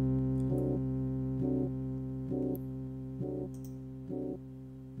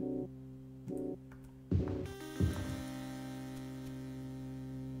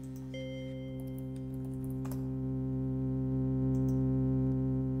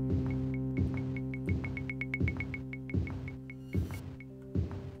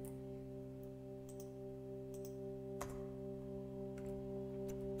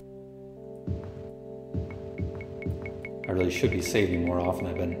 I really should be saving more often.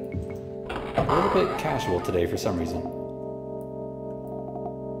 I've been a little bit casual today for some reason.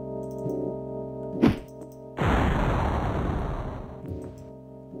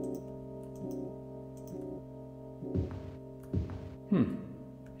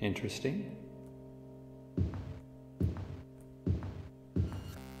 Interesting.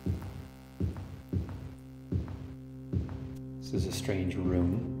 This is a strange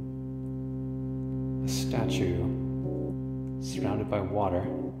room. A statue surrounded by water.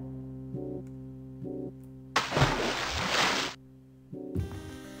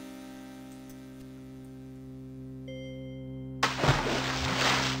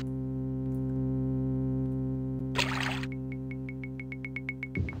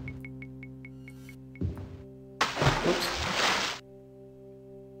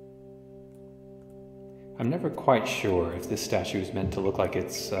 I'm never quite sure if this statue is meant to look like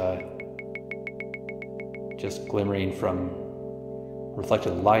it's just glimmering from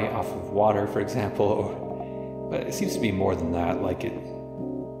reflected light off of water, for example, but it seems to be more than that, like it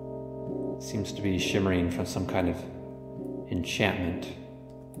seems to be shimmering from some kind of enchantment.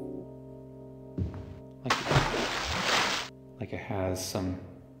 Like it has some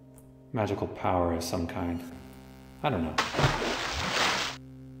magical power of some kind. I don't know.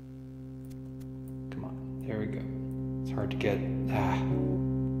 There we go. It's hard to get,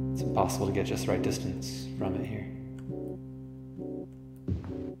 it's impossible to get just the right distance from it here.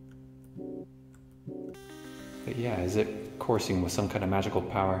 But yeah, is it coursing with some kind of magical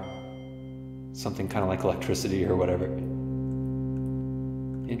power? Something kind of like electricity or whatever.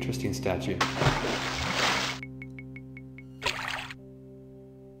 Interesting statue.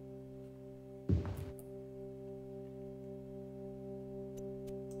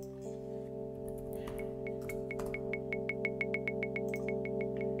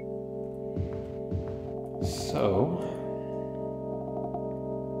 So,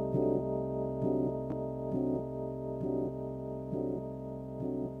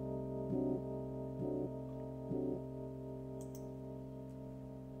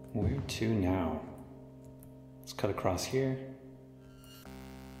 where to now? Let's cut across here.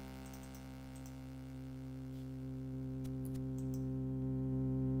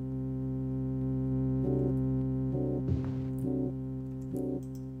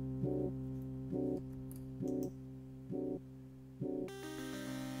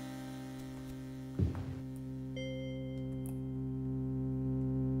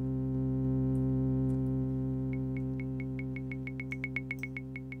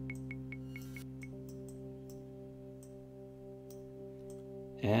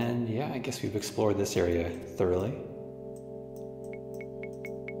 And yeah, I guess we've explored this area thoroughly.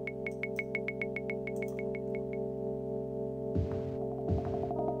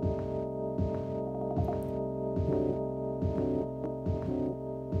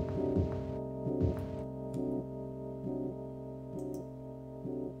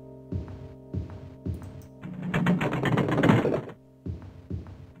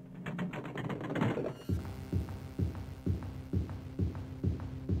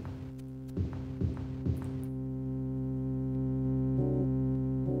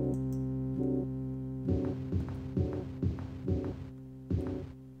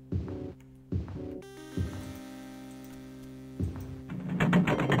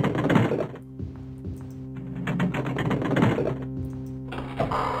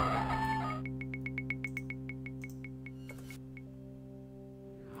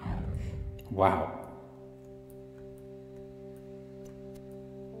 Wow.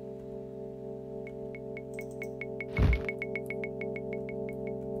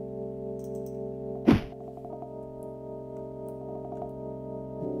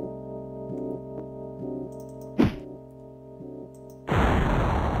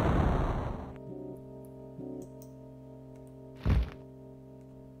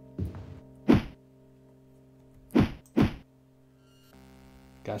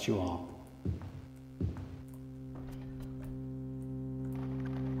 Got you all.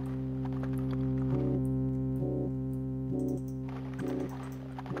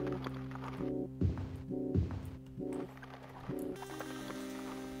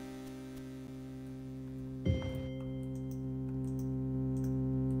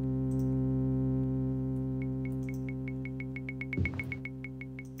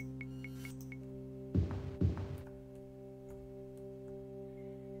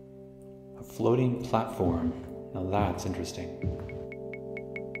 Floating platform. Now that's interesting.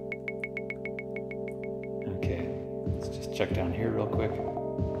 Okay, let's just check down here real quick.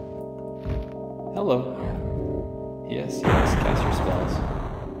 Hello. Yes, cast your spells.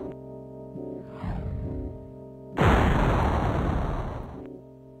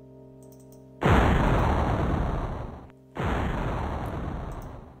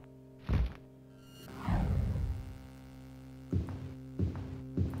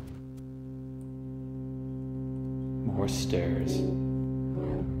 More stairs.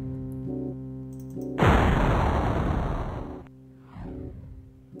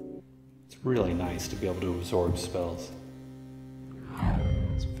 really nice to be able to absorb spells.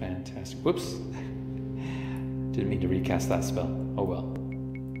 It's fantastic. Whoops! Didn't mean to recast that spell. Oh well.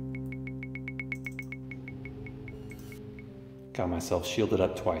 Got myself shielded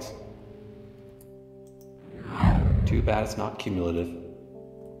up twice. Too bad it's not cumulative.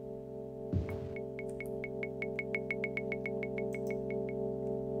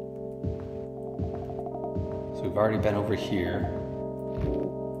 So we've already been over here.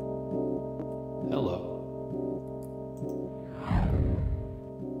 Hello.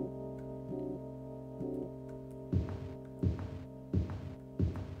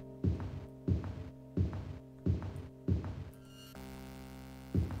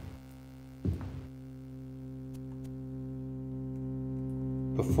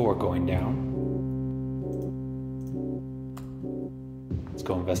 Before going down, let's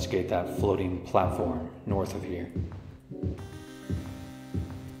go investigate that floating platform north of here.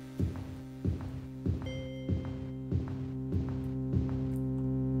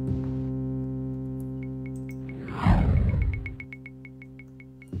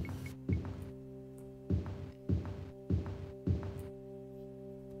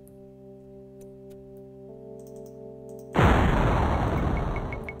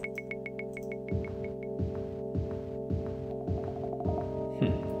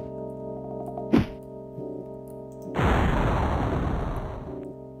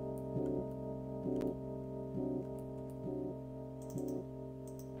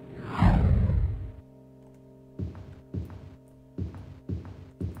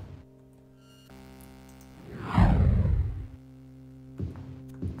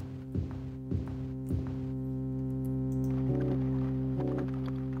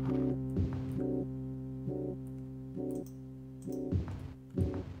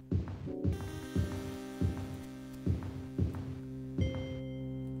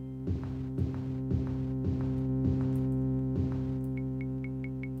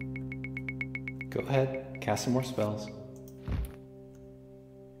 Go ahead, cast some more spells.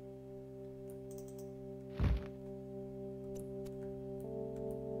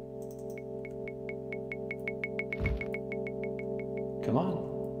 Come on.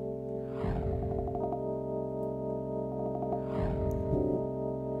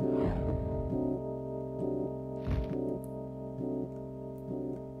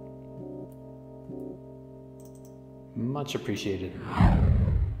 Much appreciated.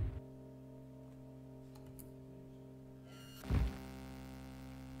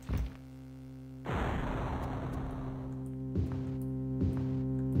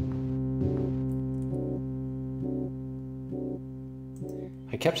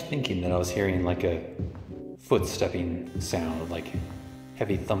 I kept thinking that I was hearing like a footstepping sound, like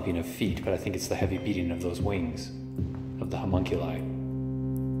heavy thumping of feet, but I think it's the heavy beating of those wings of the homunculi.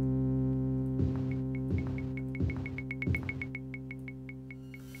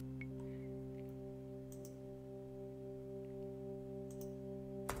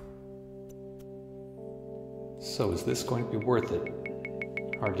 So is this going to be worth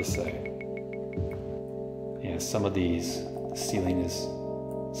it? Hard to say. Yeah, some of these, the ceiling is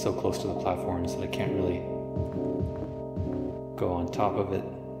so close to the platforms that I can't really go on top of it.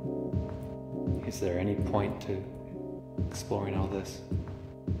 Is there any point to exploring all this?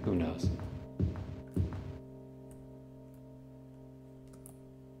 Who knows?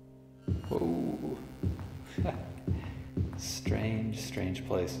 Whoa. Strange, strange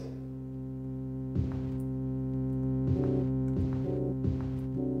place.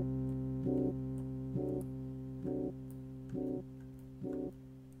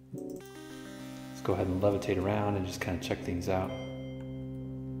 Go ahead and levitate around and just kind of check things out.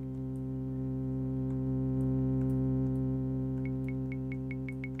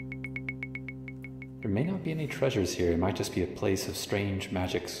 There may not be any treasures here. It might just be a place of strange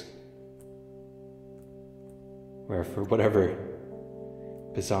magics, where for whatever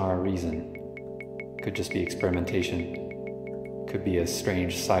bizarre reason, could just be experimentation, could be a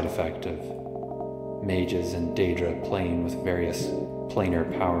strange side effect of mages and daedra playing with various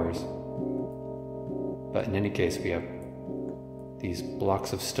planar powers. But in any case, we have these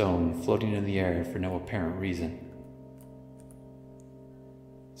blocks of stone floating in the air for no apparent reason.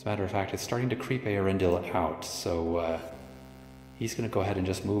 As a matter of fact, it's starting to creep Eärendil out, so he's going to go ahead and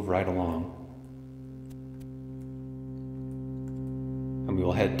just move right along. And we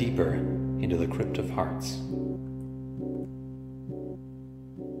will head deeper into the Crypt of Hearts.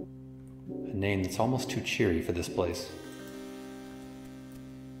 A name that's almost too cheery for this place.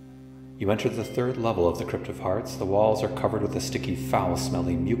 You enter the third level of the Crypt of Hearts. The walls are covered with a sticky,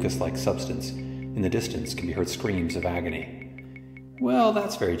 foul-smelling, mucus-like substance. In the distance can be heard screams of agony. Well,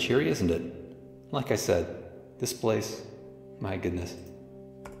 that's very cheery, isn't it? Like I said, this place, my goodness.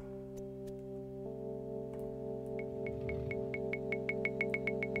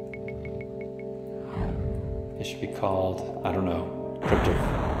 It should be called, I don't know, Crypt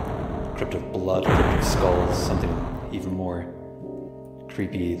of Blood, Crypt of Skulls, something even more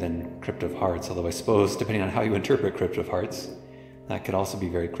creepy than Crypt of Hearts, although I suppose, depending on how you interpret Crypt of Hearts, that could also be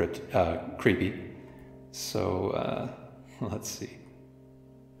very creepy. So, let's see.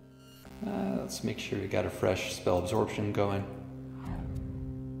 Let's make sure we got a fresh spell absorption going.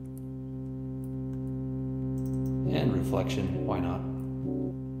 And reflection, why not?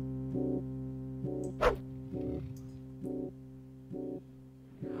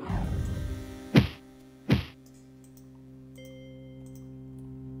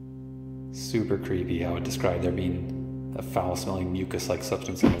 Super creepy how it described there being a foul-smelling mucus-like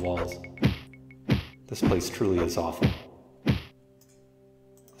substance on the walls. This place truly is awful.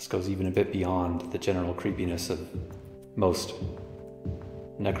 This goes even a bit beyond the general creepiness of most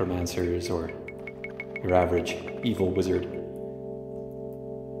necromancers or your average evil wizard.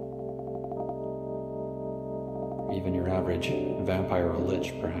 Or even your average vampire or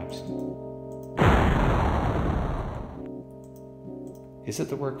lich, perhaps. Is it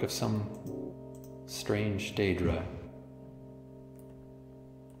the work of some strange daedra?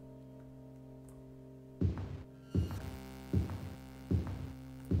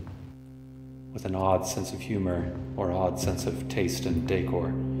 With an odd sense of humor or odd sense of taste and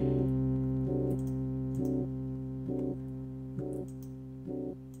decor.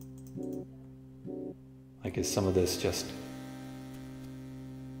 Like, is some of this just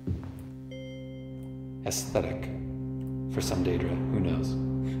aesthetic for some daedra? Who knows?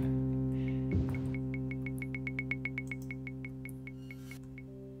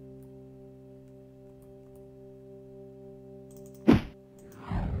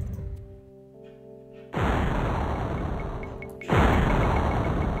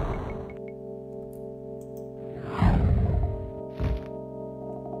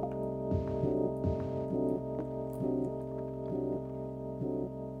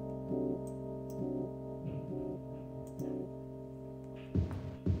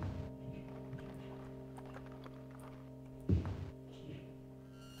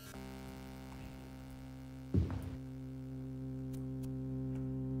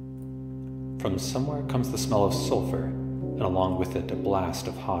 From somewhere comes the smell of sulfur, and along with it a blast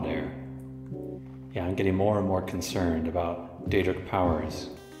of hot air. Yeah, I'm getting more and more concerned about daedric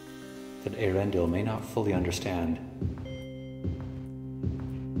powers that Eärendil may not fully understand, and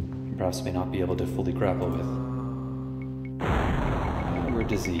perhaps may not be able to fully grapple with. We're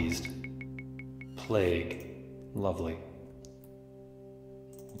diseased. Plague. Lovely.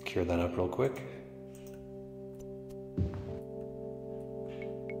 We'll cure that up real quick.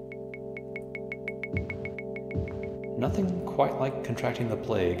 Nothing quite like contracting the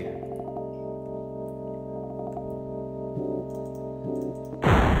plague.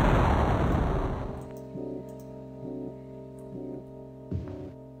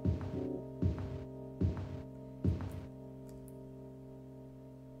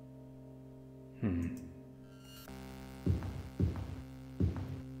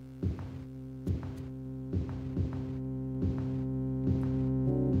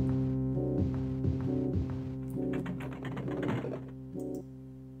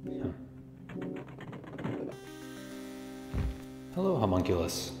 Hello,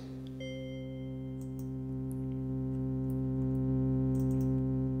 homunculus.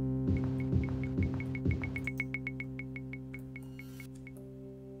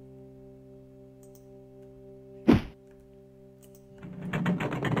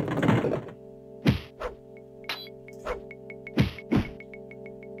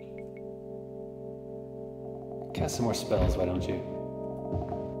 Cast some more spells, why don't you?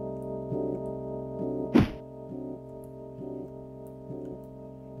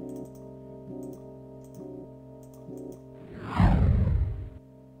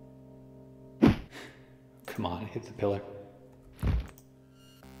 Come on, hit the pillar.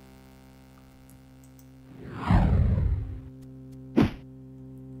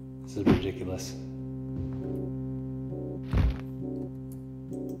 This is ridiculous.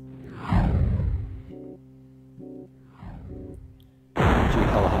 Where'd you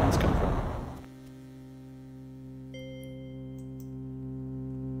hellhounds come from?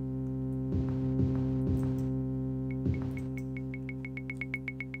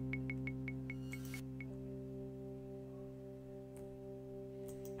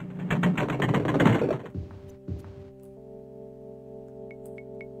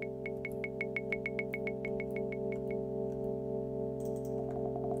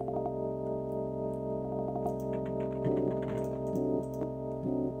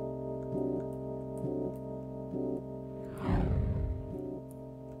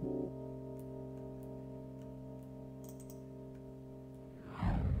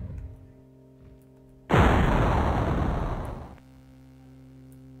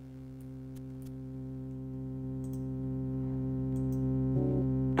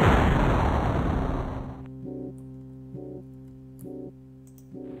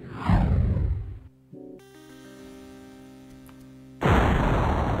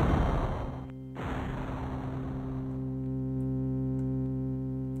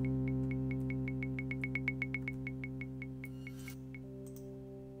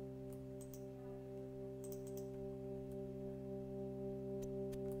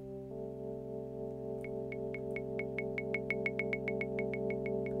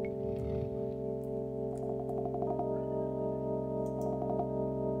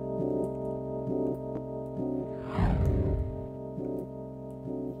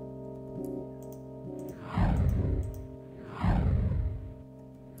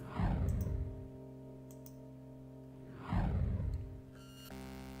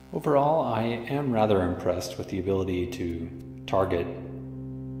 Overall, I am rather impressed with the ability to target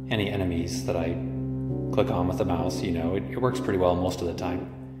any enemies that I click on with the mouse. You know, it works pretty well most of the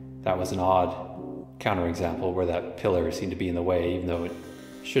time. That was an odd counterexample where that pillar seemed to be in the way, even though it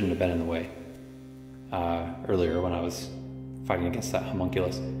shouldn't have been in the way earlier when I was fighting against that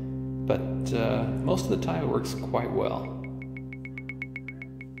homunculus. But most of the time it works quite well.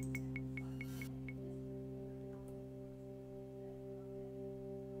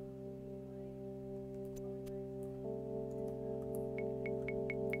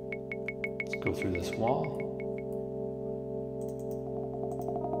 Go through this wall.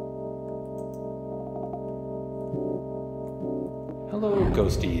 Hello,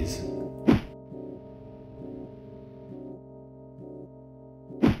 ghosties.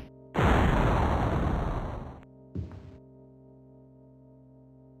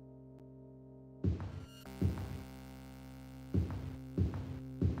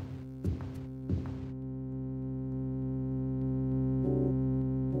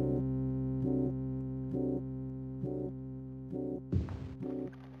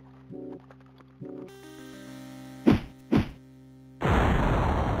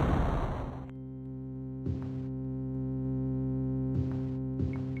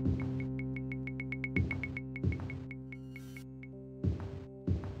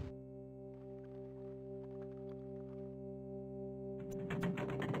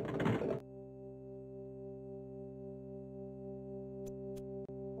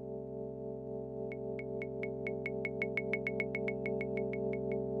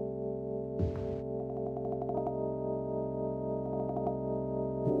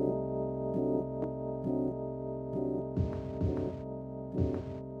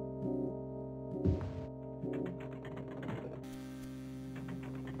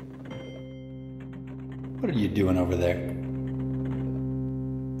 What are you doing over there?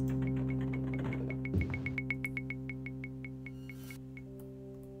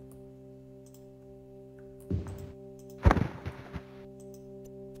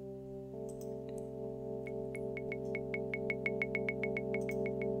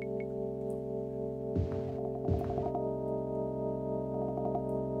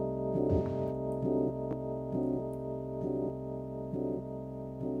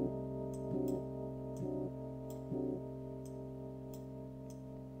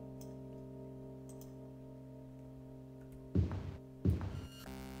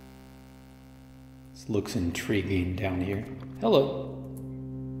 This looks intriguing down here. Hello.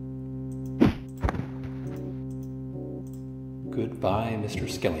 Goodbye, Mr.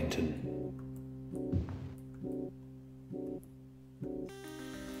 Skellington.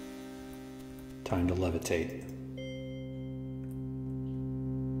 Time to levitate.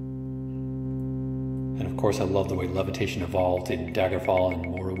 And of course I love the way levitation evolved in Daggerfall and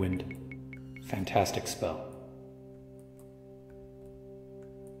Morrowind. Fantastic spell.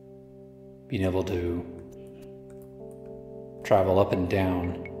 Being able to travel up and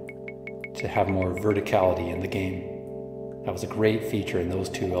down to have more verticality in the game. That was a great feature in those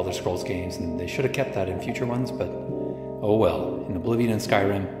two Elder Scrolls games, and they should have kept that in future ones, but oh well. In Oblivion and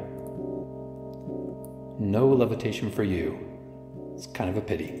Skyrim, no levitation for you. It's kind of a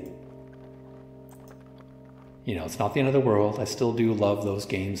pity. You know, it's not the end of the world. I still do love those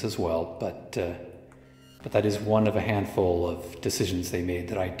games as well, but that is one of a handful of decisions they made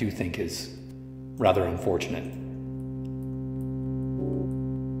that I do think is rather unfortunate.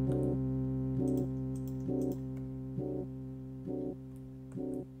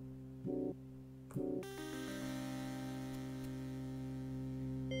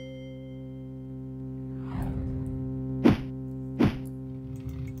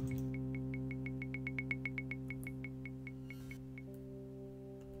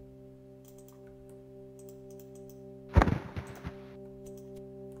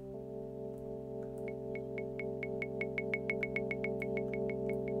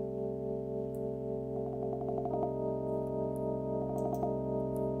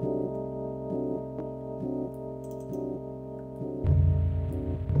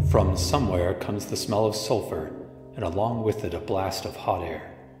 From somewhere comes the smell of sulfur, and along with it a blast of hot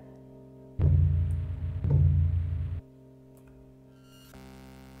air.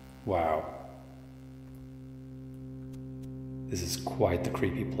 Wow. This is quite the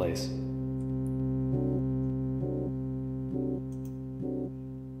creepy place.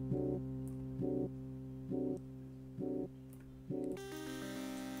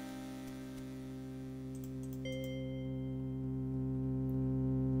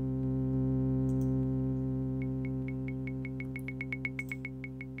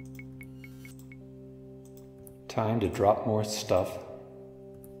 Time to drop more stuff.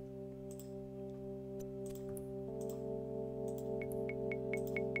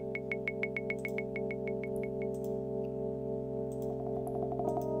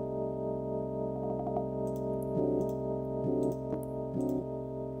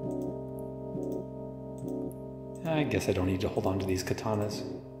 I guess I don't need to hold on to these katanas.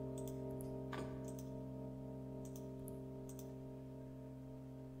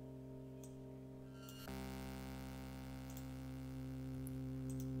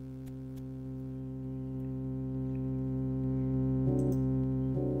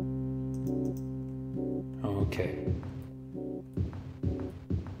 Okay.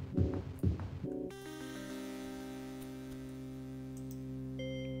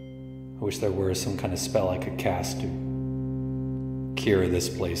 I wish there were some kind of spell I could cast to cure this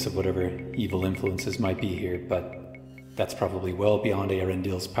place of whatever evil influences might be here, but that's probably well beyond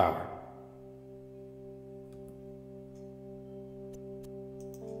Eärendil's power.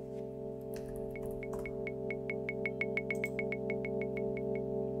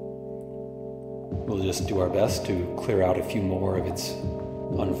 We'll just do our best to clear out a few more of its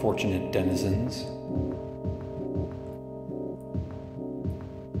unfortunate denizens.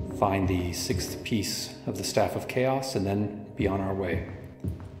 Find the 6th piece of the Staff of Chaos, and then be on our way.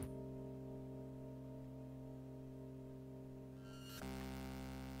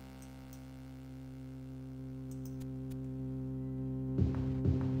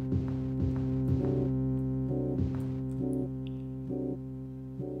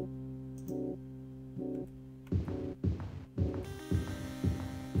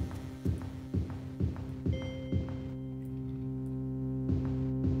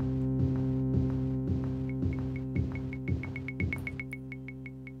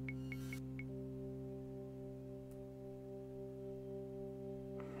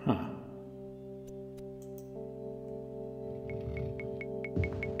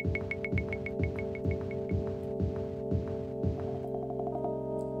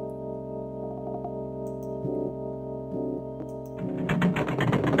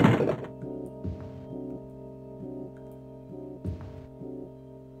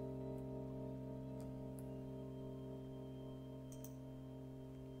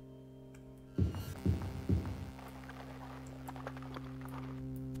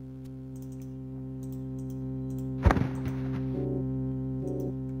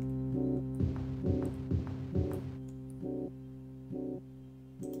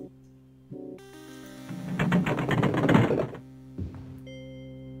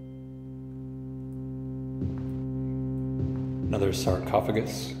 Another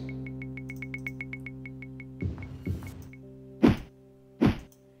sarcophagus.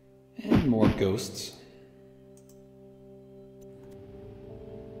 And more ghosts.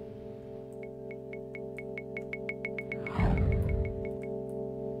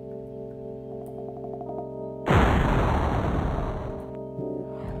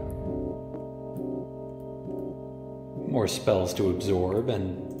 More spells to absorb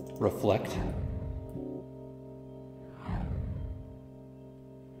and reflect.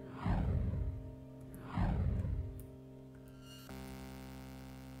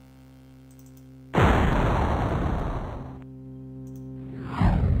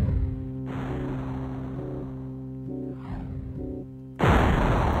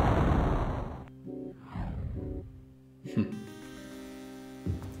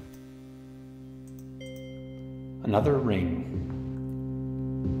 Another ring.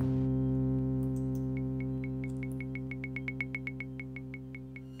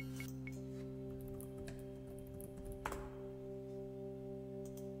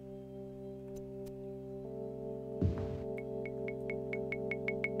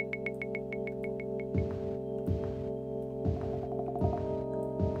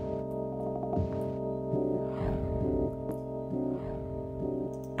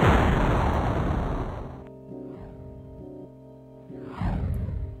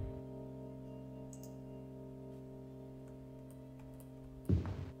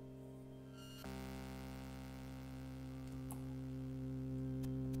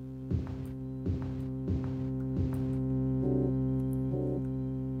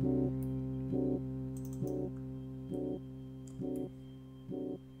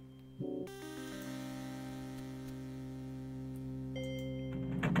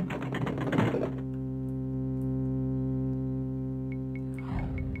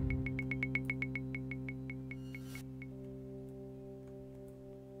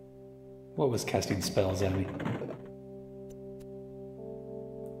 What was casting spells at me?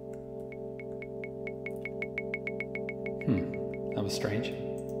 That was strange.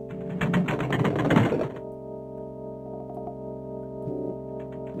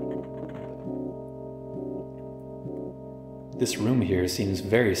 This room here seems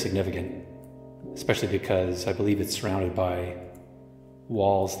very significant, especially because I believe it's surrounded by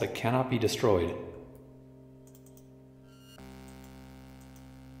walls that cannot be destroyed.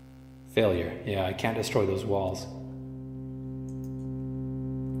 Failure. Yeah, I can't destroy those walls.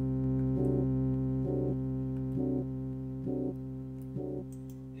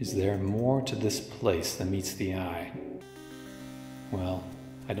 Is there more to this place than meets the eye? Well,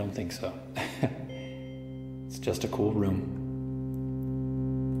 I don't think so. It's just a cool room.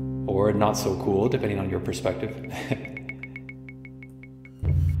 Or not so cool, depending on your perspective.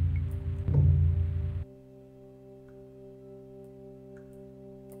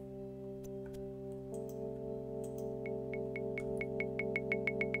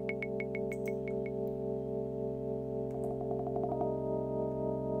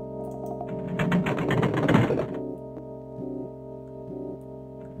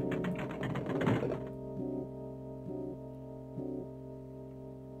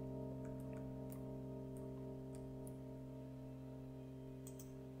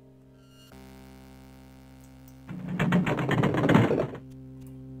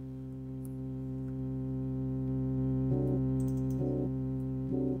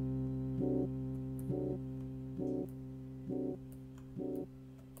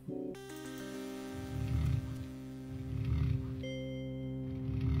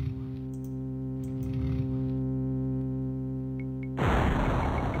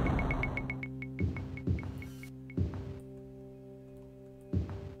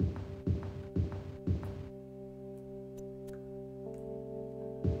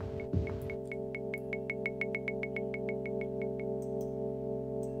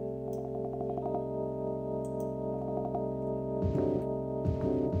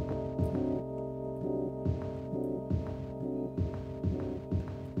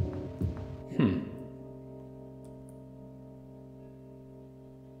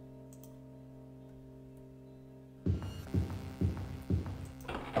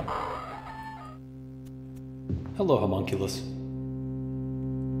 Hello, homunculus.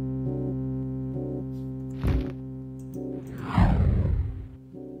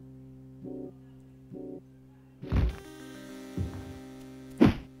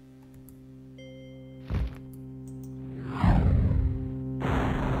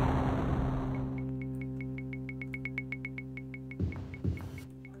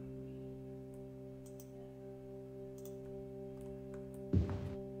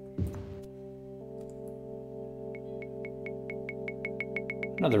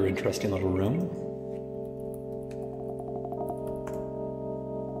 Another interesting little room.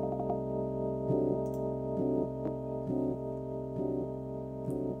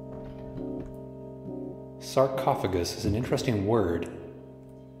 Sarcophagus is an interesting word.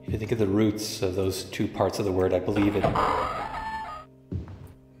 If you think of the roots of those two parts of the word, I believe it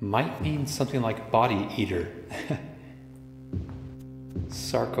might mean something like body eater.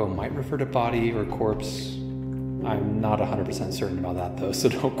 Sarco might refer to body or corpse. I'm not 100% certain about that though, so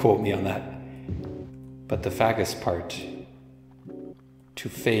don't quote me on that. But the phagus part, to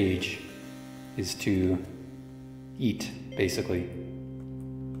phage, is to eat, basically.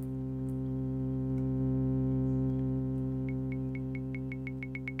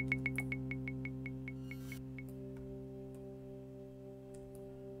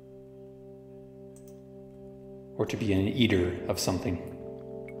 Or to be an eater of something.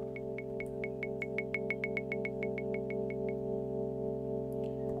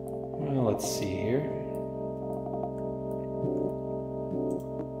 Well, let's see here.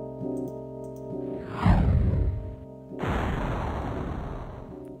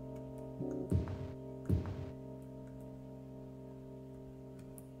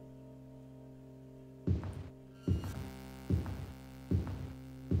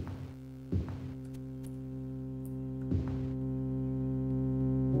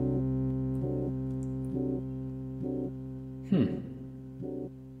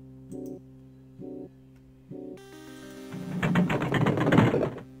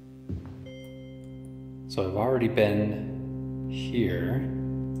 So I've already been here.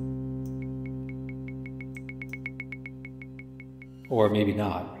 Or maybe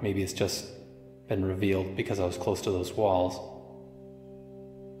not. Maybe it's just been revealed because I was close to those walls.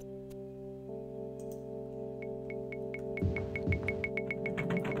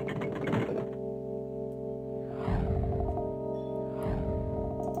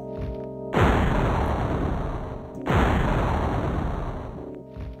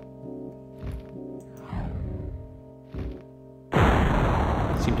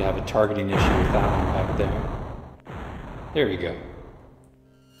 Seem to have a targeting issue with that one back there. There we go.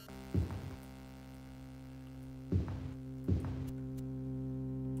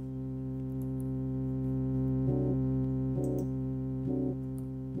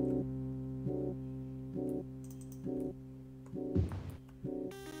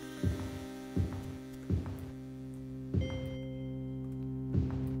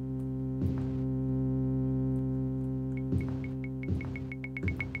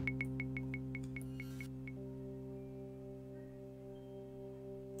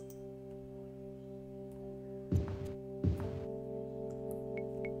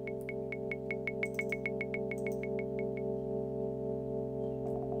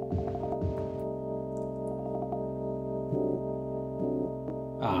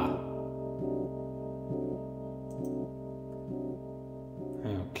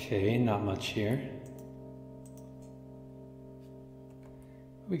 not much here.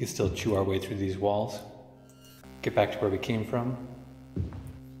 We can still chew our way through these walls, get back to where we came from,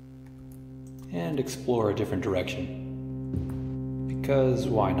 and explore a different direction. Because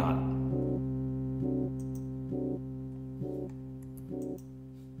why not?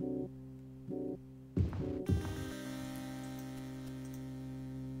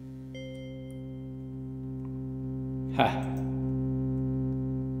 Ha!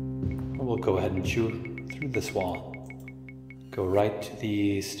 We'll go ahead and chew through this wall. Go right to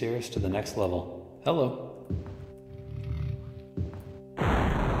the stairs to the next level. Hello.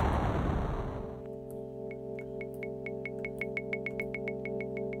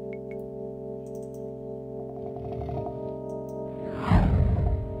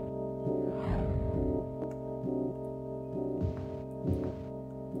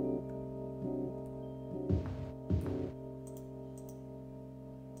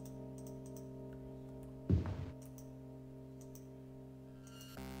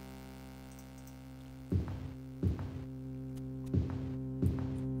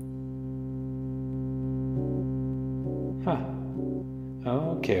 Huh.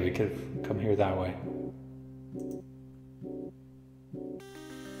 Okay, we could have come here that way.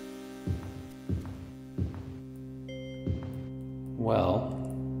 Well,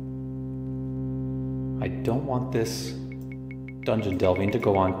 I don't want this dungeon delving to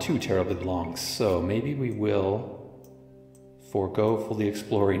go on too terribly long, so maybe we will forego fully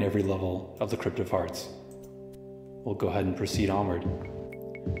exploring every level of the Crypt of Hearts. We'll go ahead and proceed onward.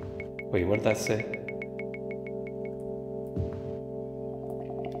 Wait, what did that say?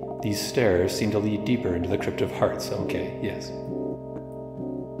 These stairs seem to lead deeper into the Crypt of Hearts. Okay, yes.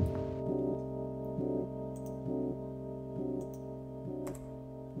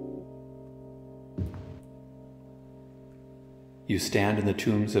 You stand in the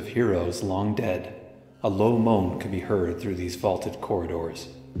tombs of heroes long dead. A low moan can be heard through these vaulted corridors.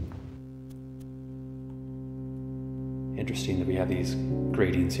 Interesting that we have these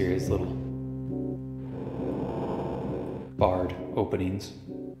gratings here, these little barred openings.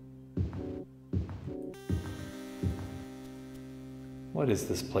 What is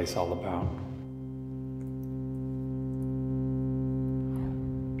this place all about?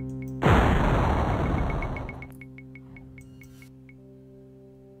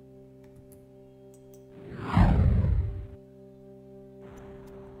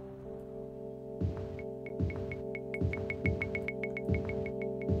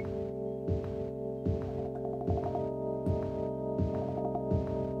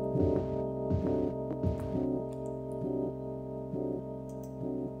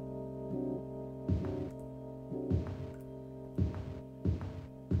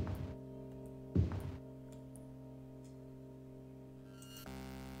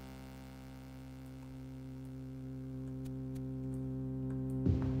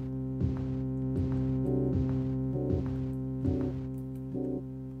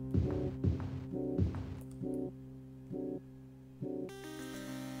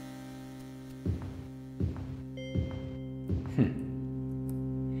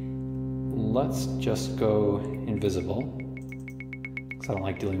 Let's just go invisible, because I don't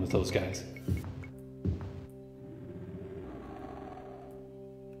like dealing with those guys.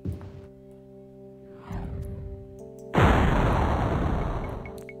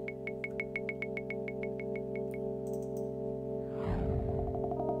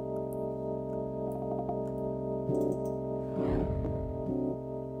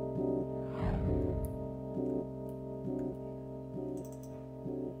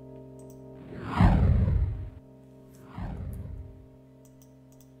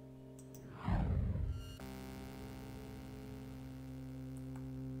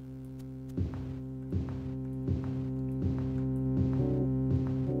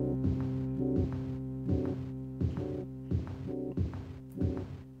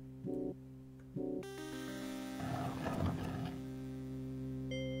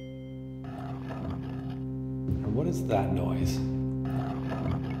 What is that noise?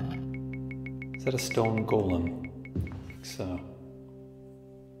 Is that a stone golem? I think so.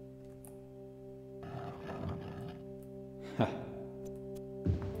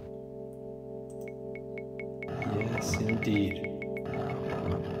 Yes, indeed.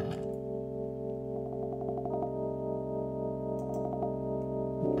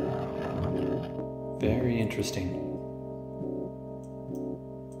 Very interesting.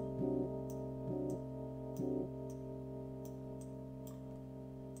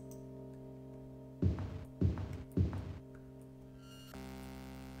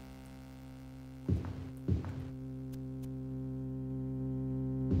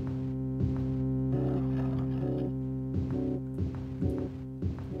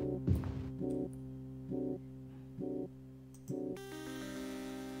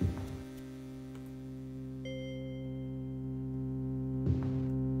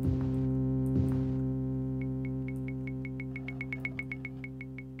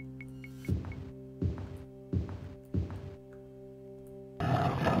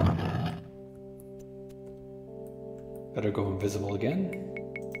 Better go invisible again.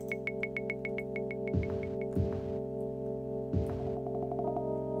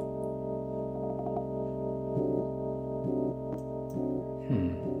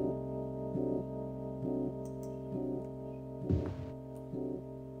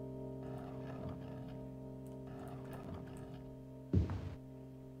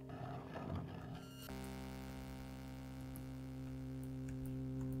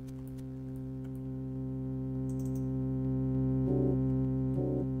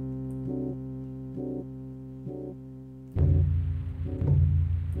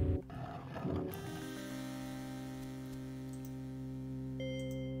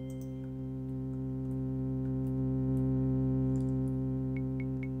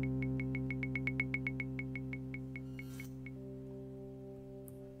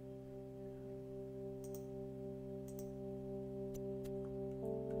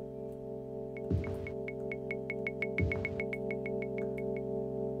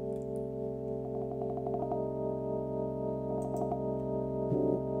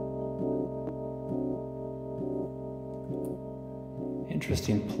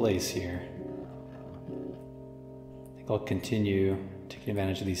 Interesting place here. I think I'll continue taking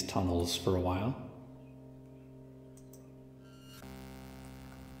advantage of these tunnels for a while.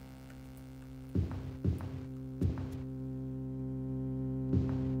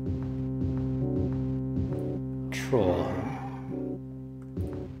 Troll.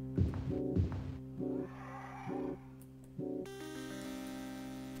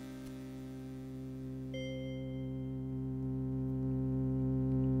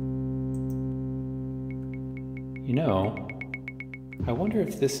 You know, I wonder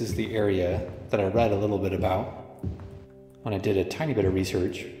if this is the area that I read a little bit about when I did a tiny bit of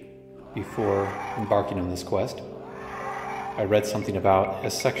research before embarking on this quest. I read something about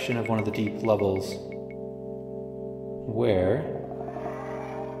a section of one of the deep levels where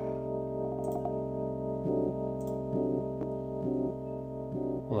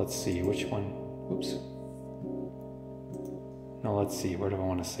let's see, which one? Oops. No, let's see, where do I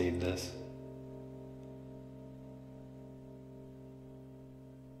want to save this?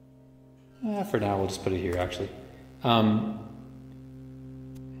 For now, we'll just put it here, actually.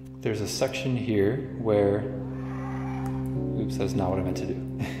 There's a section here where... Oops, that's not what I meant to do.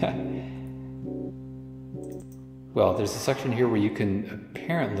 Well, there's a section here where you can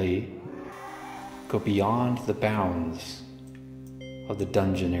apparently go beyond the bounds of the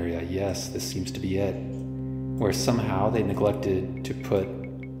dungeon area. Yes, this seems to be it. Where somehow they neglected to put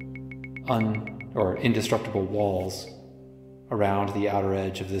indestructible walls around the outer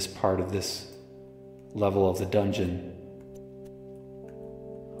edge of this part of this level of the dungeon.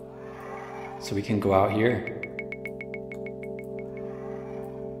 So we can go out here.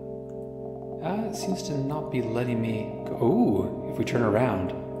 It seems to not be letting me go. Ooh, if we turn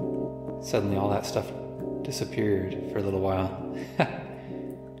around, suddenly all that stuff disappeared for a little while.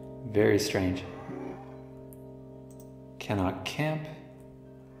 Very strange. Cannot camp.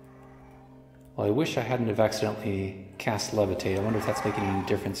 Well, I wish I hadn't have accidentally cast levitate. I wonder if that's making any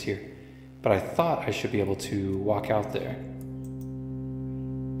difference here. But I thought I should be able to walk out there.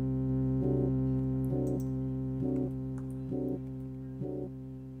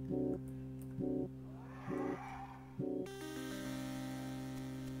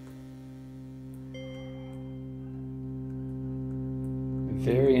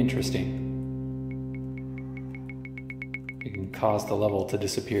 Very interesting. You can cause the level to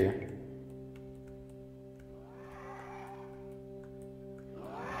disappear.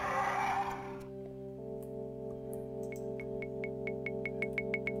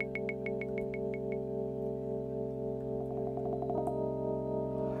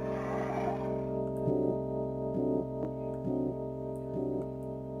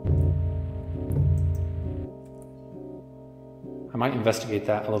 I might investigate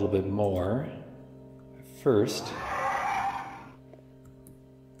that a little bit more. First,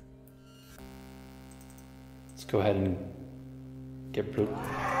 let's go ahead and get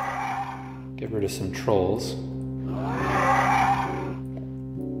rid of some trolls.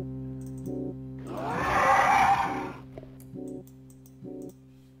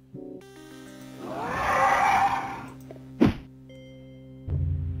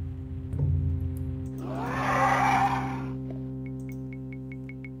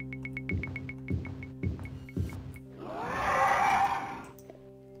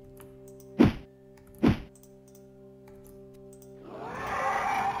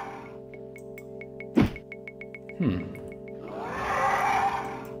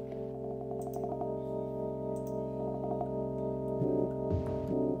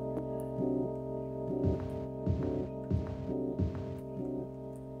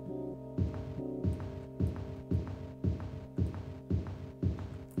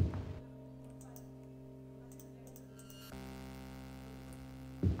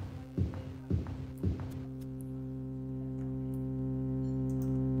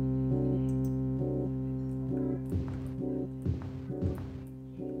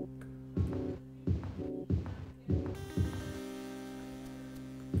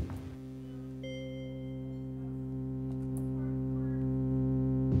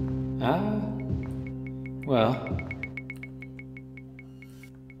 Well.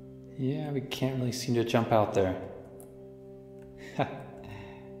 Yeah, we can't really seem to jump out there.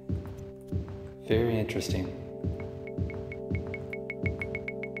 Very interesting.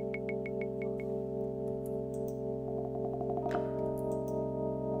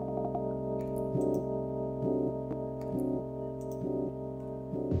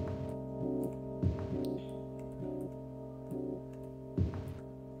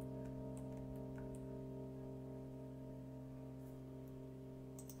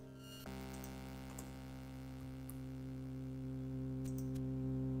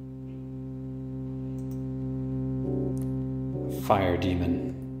 Fire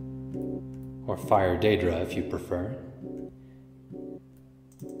demon, or fire daedra if you prefer.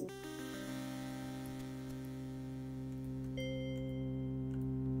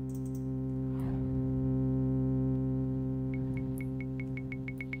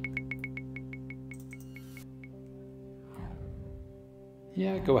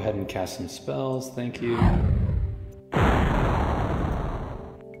 Yeah, go ahead and cast some spells, thank you.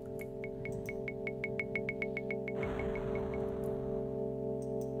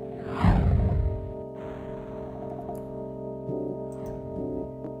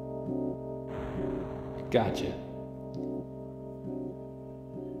 Gotcha.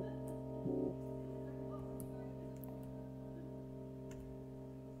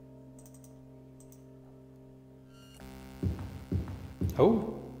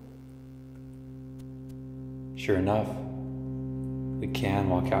 Oh. Sure enough, we can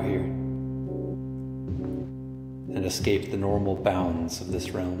walk out here and escape the normal bounds of this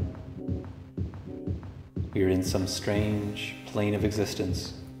realm. We are in some strange plane of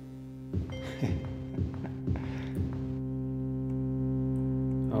existence.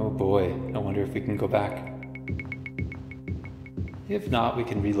 Oh boy, I wonder if we can go back. If not, we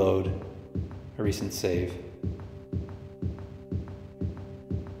can reload a recent save.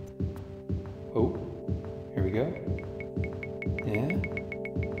 Oh, here we go. Yeah.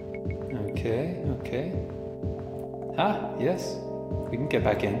 Okay, okay. Ah, yes, we can get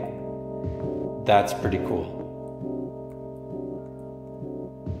back in. That's pretty cool.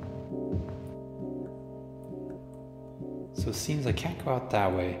 So it seems I can't go out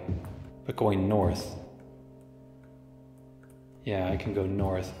that way, but going north. Yeah, I can go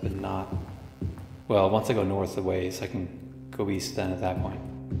north, but not... Well, once I go north a ways, I can go east then at that point.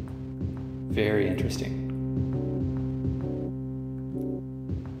 Very interesting.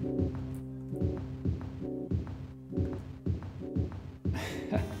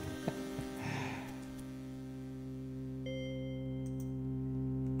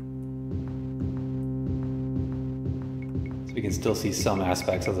 So we can still see some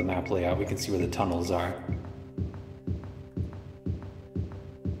aspects of the map layout. We can see where the tunnels are.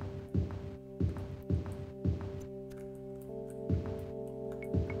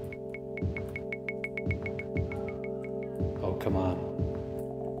 Oh, come on.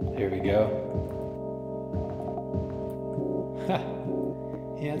 Here we go.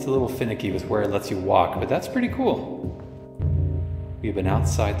 Yeah, it's a little finicky with where it lets you walk, but that's pretty cool. We've been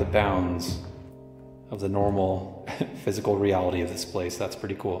outside the bounds of the normal physical reality of this place. That's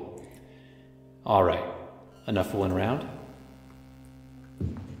pretty cool. All right, enough fooling around.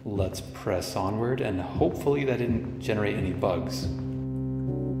 Let's press onward, and hopefully that didn't generate any bugs.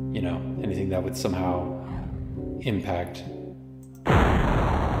 You know, anything that would somehow impact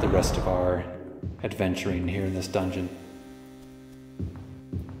the rest of our adventuring here in this dungeon.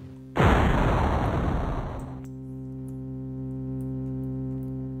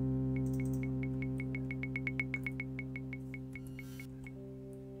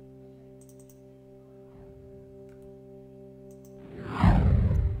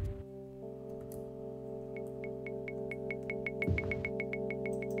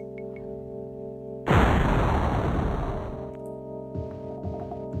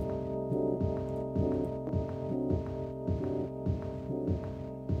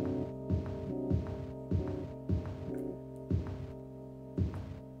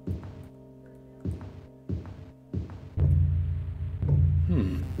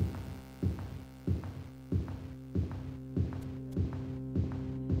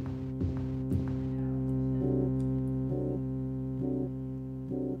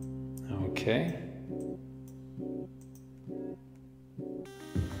 Okay.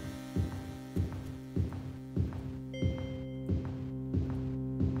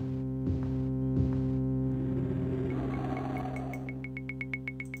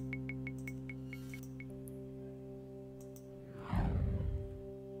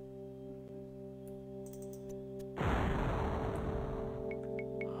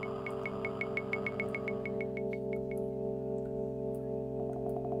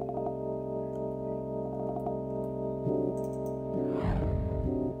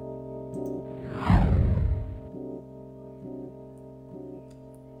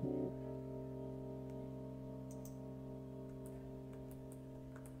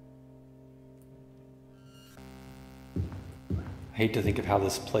 hate to think of how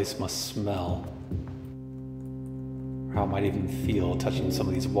this place must smell. Or how it might even feel touching some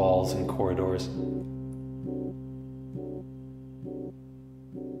of these walls and corridors.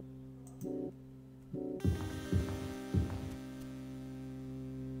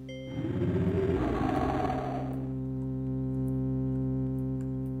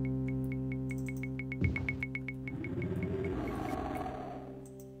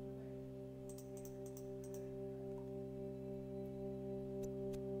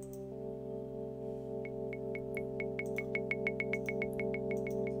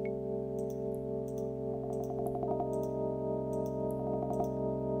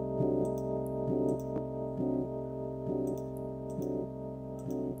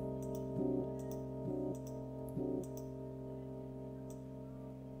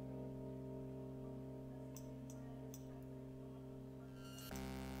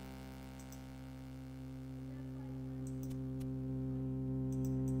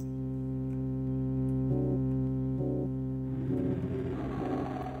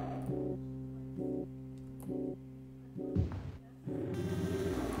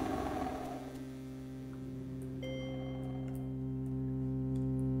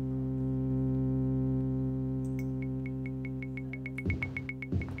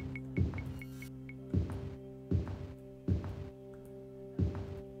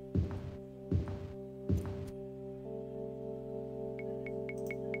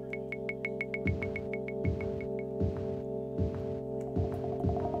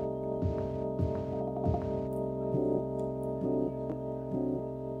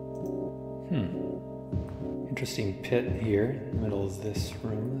 Interesting pit here in the middle of this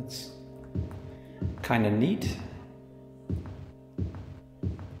room. That's kind of neat.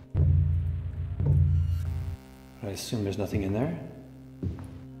 But I assume there's nothing in there.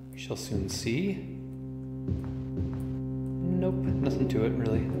 We shall soon see. Nope, nothing to it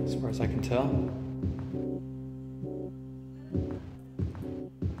really, as far as I can tell.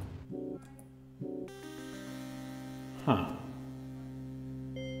 Huh.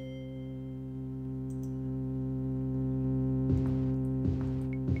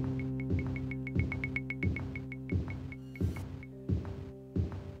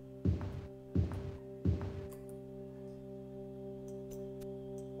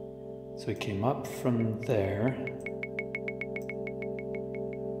 So we came up from there.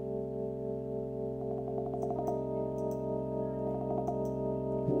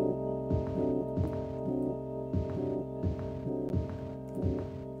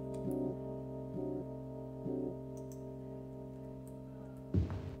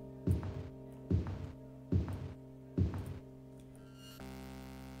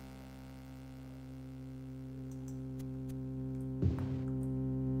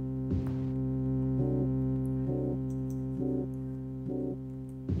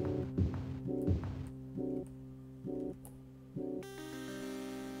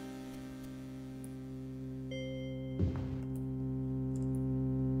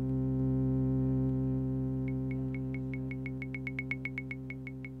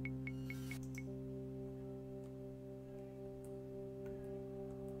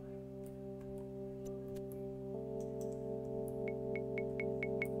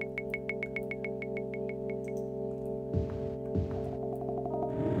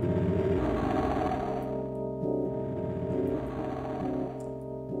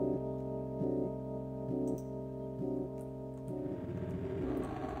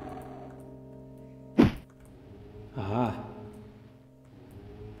 I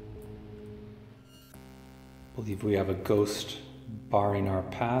believe we have a ghost barring our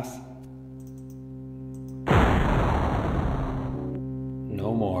path.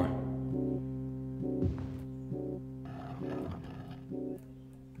 No more.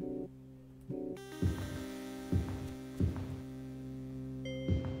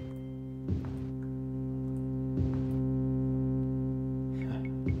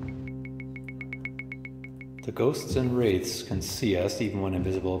 The ghosts and wraiths can see us even when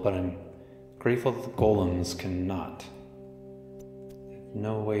invisible, but I'm grateful that the golems cannot. They have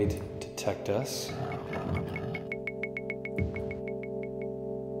no way to detect us.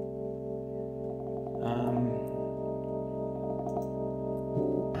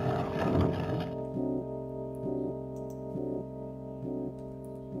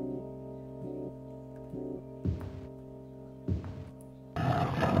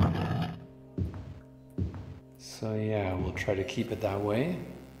 So yeah, we'll try to keep it that way.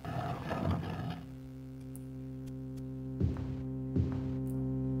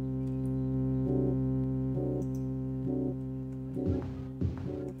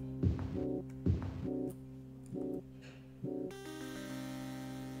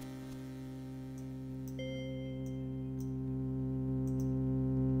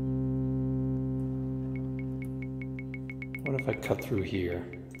 I cut through here?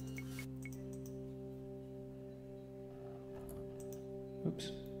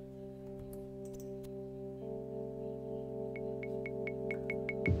 Oops.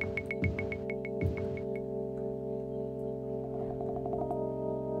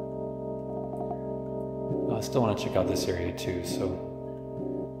 I still want to check out this area too, so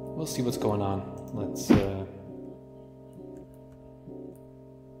we'll see what's going on. Let's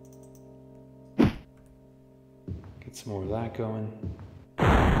get some more of that going.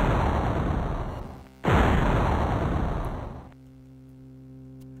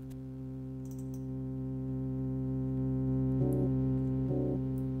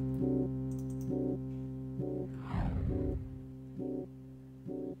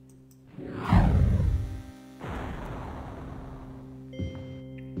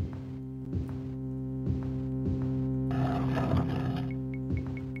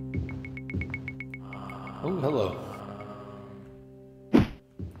 Oh, hello.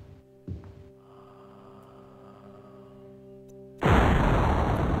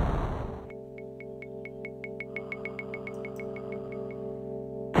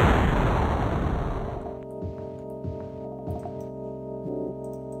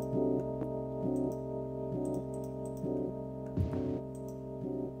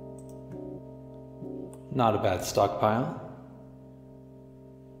 Not a bad stockpile.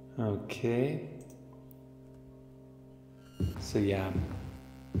 Okay. So yeah,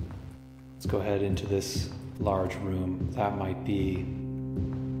 let's go ahead into this large room. That might be,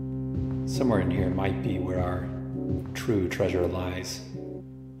 somewhere in here might be where our true treasure lies.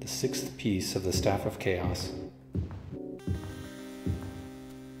 The 6th piece of the Staff of Chaos.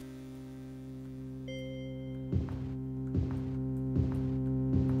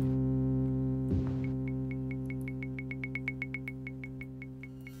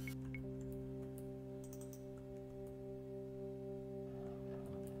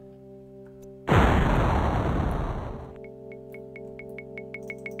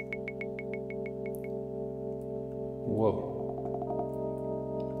 Whoa.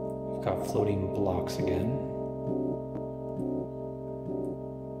 We've got floating blocks again.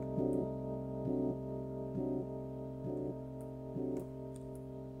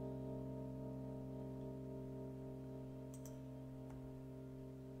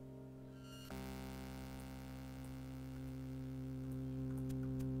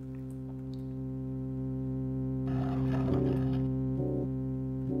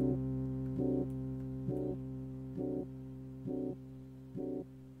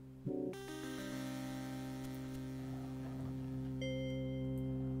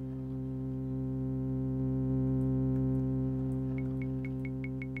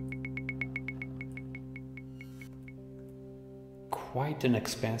 Quite an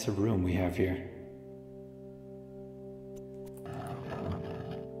expansive room we have here.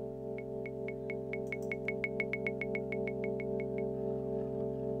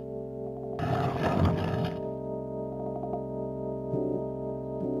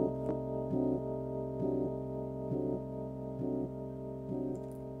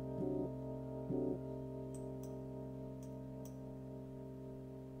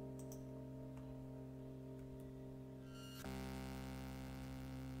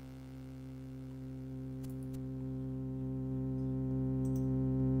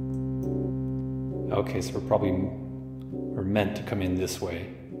 Okay, so we're meant to come in this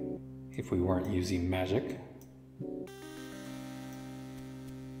way if we weren't using magic.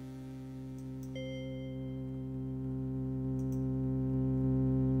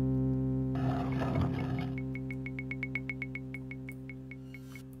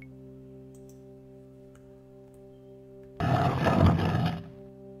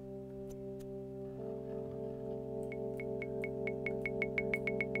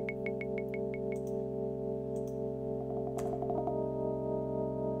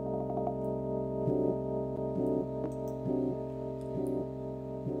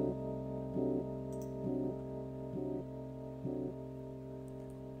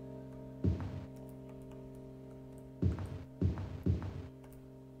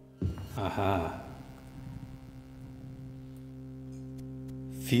 Aha.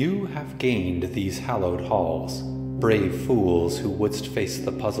 Few have gained these hallowed halls, brave fools who wouldst face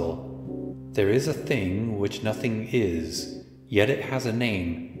the puzzle. There is a thing which nothing is, yet it has a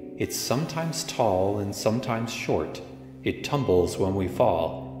name. It's sometimes tall and sometimes short. It tumbles when we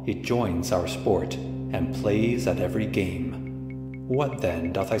fall, it joins our sport, and plays at every game. What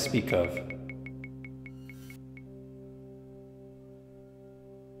then doth I speak of?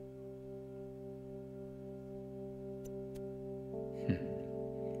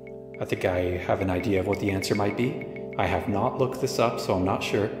 I think I have an idea of what the answer might be. I have not looked this up, so I'm not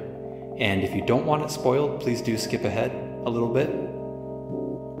sure. And if you don't want it spoiled, please do skip ahead a little bit.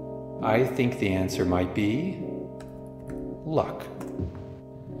 I think the answer might be luck.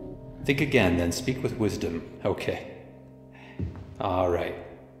 Think again, then speak with wisdom. Okay. All right.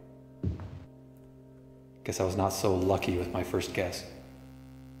 Guess I was not so lucky with my first guess.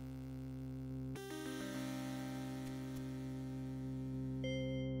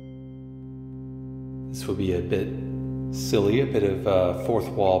 This will be a bit silly, a bit of fourth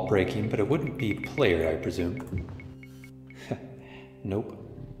wall breaking, but it wouldn't be player, I presume. Nope.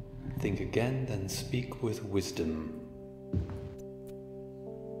 Think again, then speak with wisdom.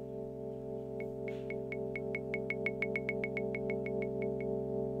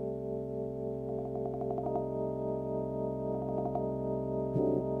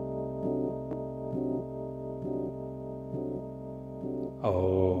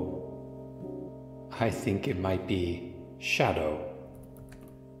 Oh, I think it might be shadow.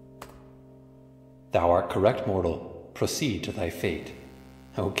 Thou art correct, mortal. Proceed to thy fate.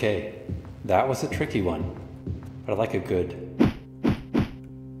 Okay, that was a tricky one, but I like a good,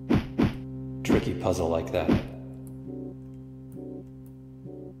 tricky puzzle like that.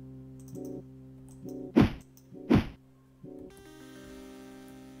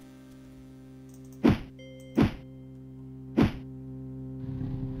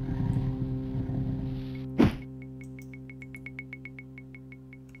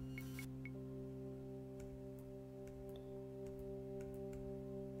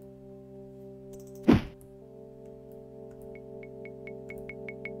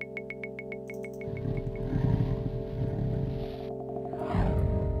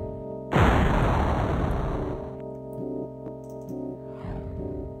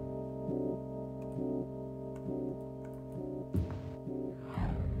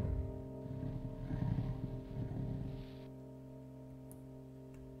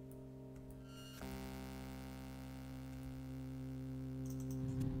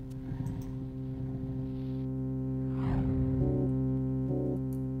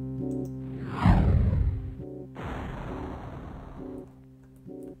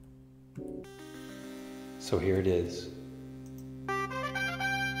 So here it is.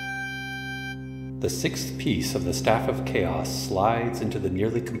 The sixth piece of the Staff of Chaos slides into the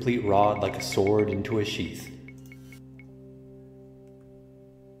nearly complete rod like a sword into a sheath.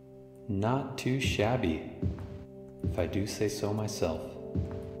 Not too shabby, if I do say so myself.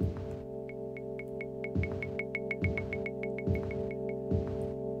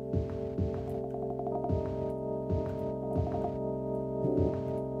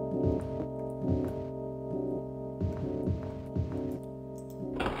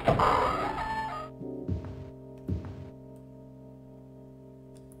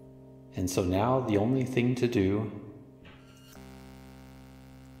 And so now the only thing to do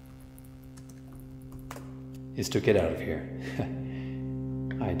is to get out of here.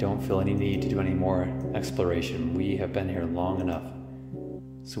 I don't feel any need to do any more exploration. We have been here long enough.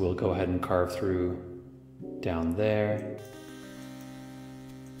 So we'll go ahead and carve through down there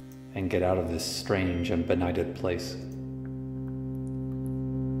and get out of this strange and benighted place.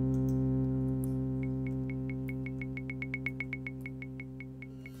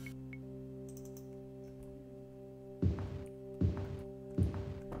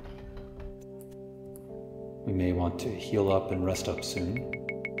 We may want to heal up and rest up soon.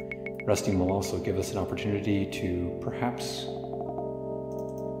 Resting will also give us an opportunity to perhaps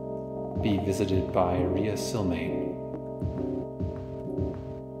be visited by Ria Silmane.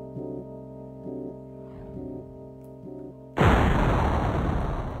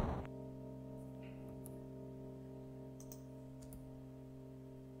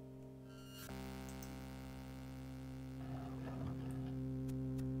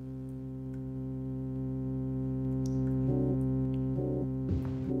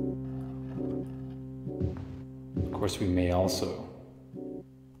 Of course, we may also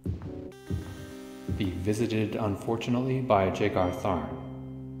be visited, unfortunately, by Jagar Tharn.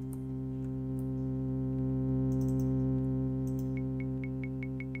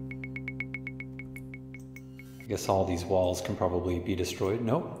 I guess all these walls can probably be destroyed.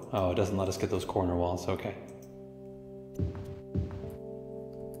 Nope. Oh, it doesn't let us get those corner walls. Okay.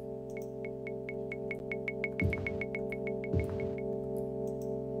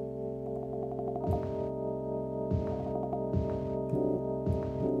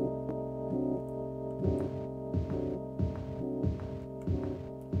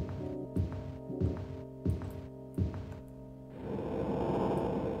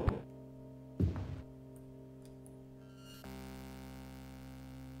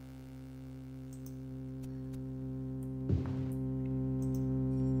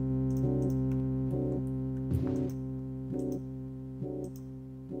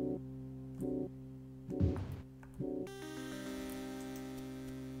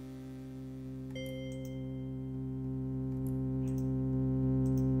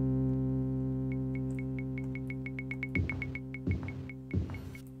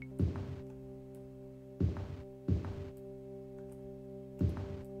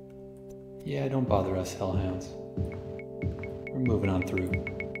 Yeah, don't bother us, hellhounds. We're moving on through.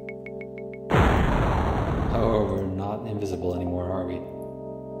 Oh, we're not invisible anymore, are we?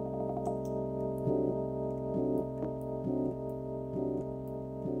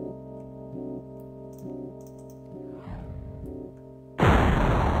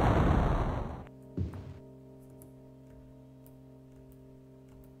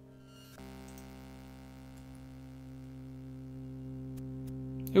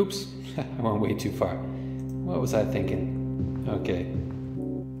 Oops, I went way too far. What was I thinking? Okay.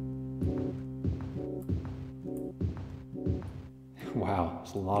 Wow,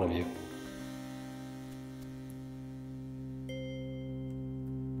 there's a lot of you.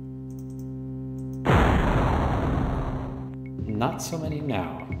 Not so many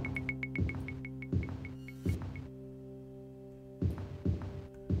now.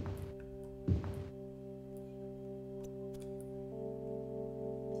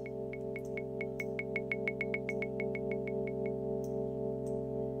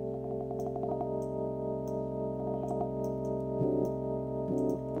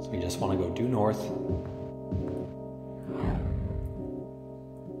 We just want to go due north.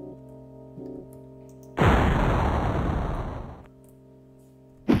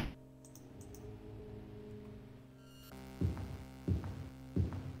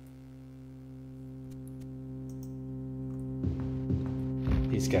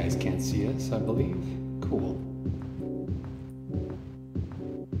 These guys can't see us, I believe. Cool.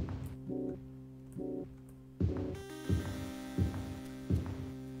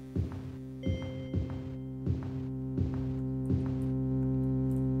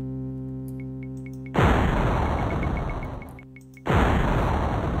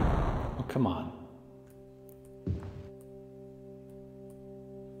 Come on.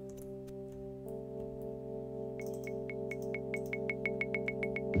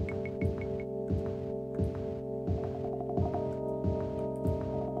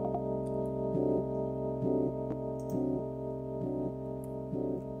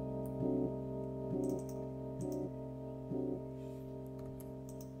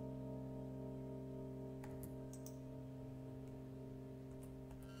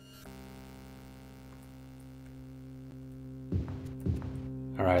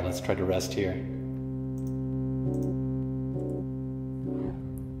 All right, let's try to rest here.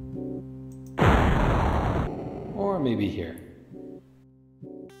 Or maybe here.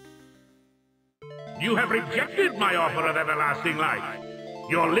 You have rejected my offer of everlasting life.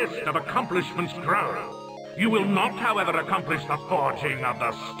 Your list of accomplishments grow. You will not, however, accomplish the forging of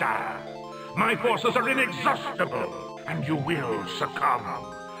the star. My forces are inexhaustible, and you will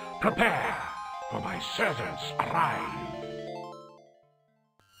succumb. Prepare, for my servants arrive.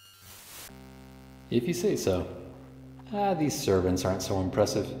 If you say so. These servants aren't so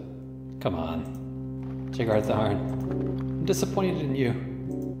impressive. Come on. Jagar Tharn, I'm disappointed in you.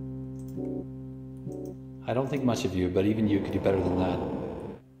 I don't think much of you, but even you could do better than that.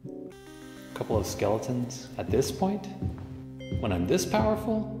 A couple of skeletons at this point? When I'm this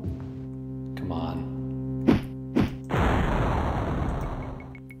powerful? Come on.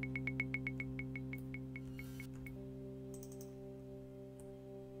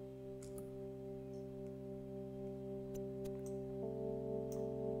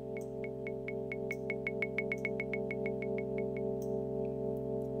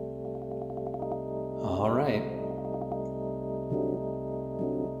 All right.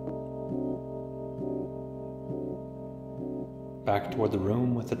 Back toward the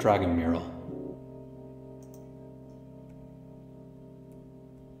room with the dragon mural.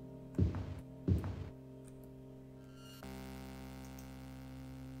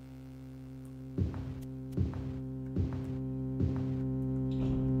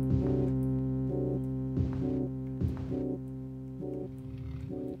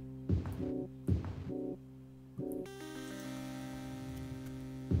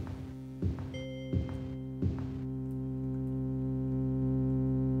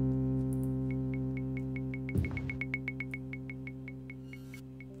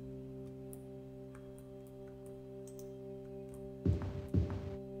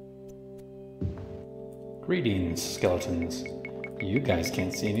 Greetings, skeletons. You guys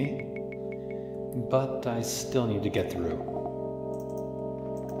can't see me, but I still need to get through.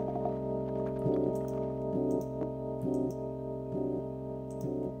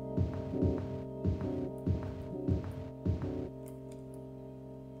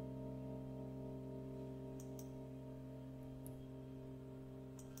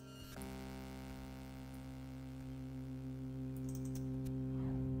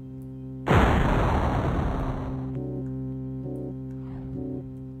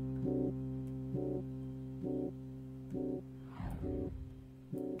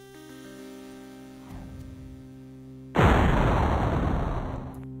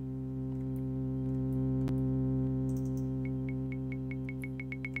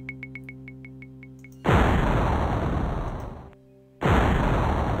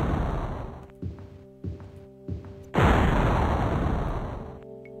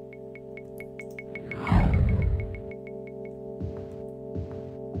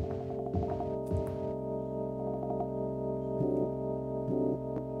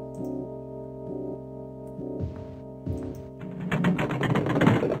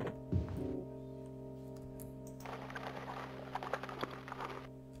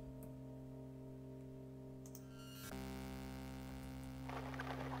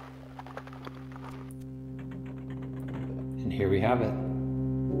 And here we have it.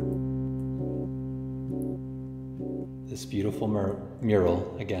 This beautiful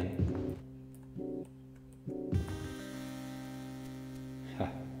mural again. Huh.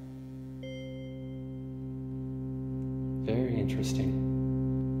 Very interesting.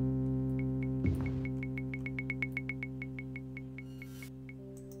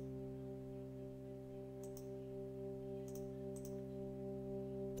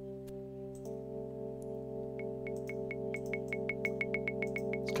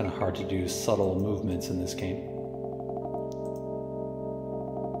 It's kind of hard to do subtle movements in this game.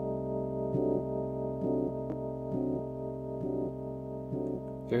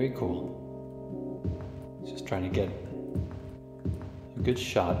 Very cool. Just trying to get a good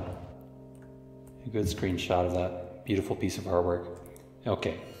shot, a good screenshot of that beautiful piece of artwork.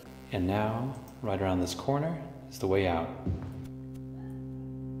 Okay, and now, right around this corner is the way out.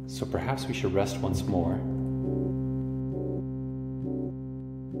 So perhaps we should rest once more.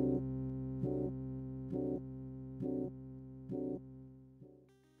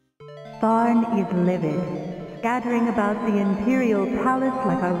 Tharn is livid, scattering about the Imperial Palace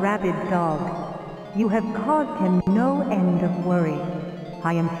like a rabid dog. You have caused him no end of worry.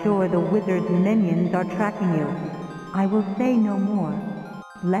 I am sure the wizard's minions are tracking you. I will say no more,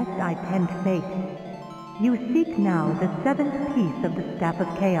 lest I tempt fate. You seek now the 7th piece of the Staff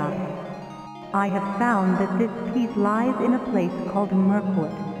of Chaos. I have found that this piece lies in a place called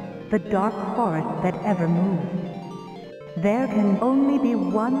Mirkwood, the dark forest that ever moves. There can only be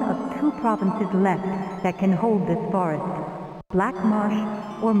one of 2 provinces left that can hold this forest, Black Marsh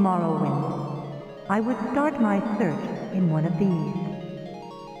or Morrowind. I would start my search in one of these.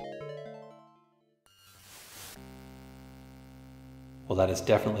 Well, that is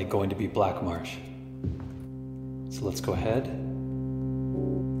definitely going to be Black Marsh. So let's go ahead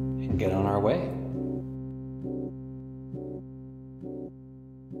and get on our way.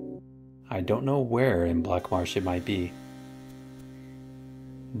 I don't know where in Black Marsh it might be.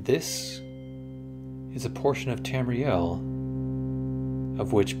 This is a portion of Tamriel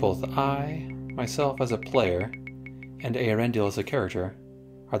of which both I, myself as a player, and Eärendil as a character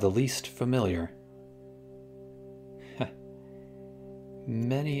are the least familiar.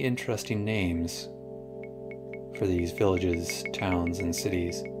 Many interesting names for these villages, towns, and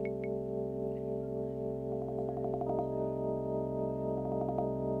cities.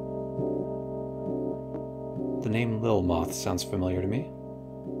 The name Lilmoth sounds familiar to me.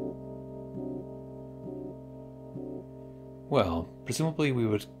 Well, presumably we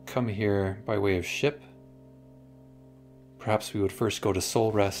would come here by way of ship. Perhaps we would first go to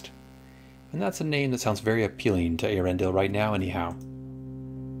Soul Rest, and that's a name that sounds very appealing to Eärendil right now anyhow.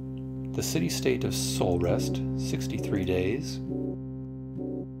 The city-state of Soul Rest, 63 days.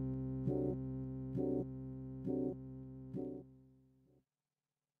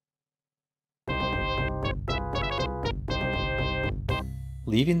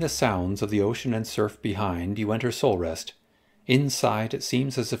 Leaving the sounds of the ocean and surf behind, you enter Soul Rest. Inside, it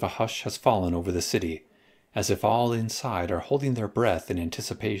seems as if a hush has fallen over the city, as if all inside are holding their breath in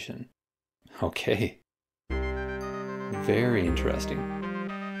anticipation. Okay. Very interesting.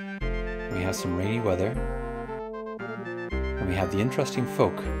 We have some rainy weather, and we have the interesting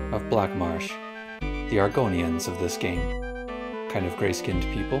folk of Black Marsh, the Argonians of this game. Kind of gray-skinned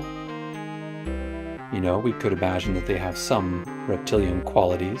people. You know, we could imagine that they have some reptilian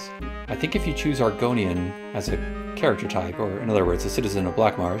qualities. I think if you choose Argonian as a character type, or in other words, a citizen of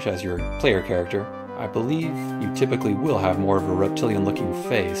Black Marsh as your player character, I believe you typically will have more of a reptilian-looking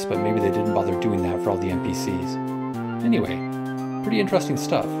face, but maybe they didn't bother doing that for all the NPCs. Anyway, pretty interesting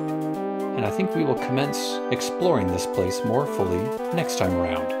stuff. And I think we will commence exploring this place more fully next time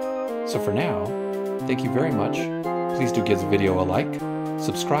around. So for now, thank you very much. Please do give the video a like,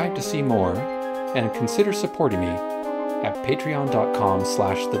 subscribe to see more, and consider supporting me at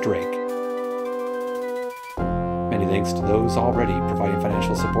patreon.com/thedrake. Many thanks to those already providing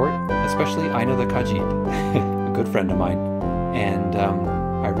financial support, especially Aina the Khajiit, a good friend of mine. And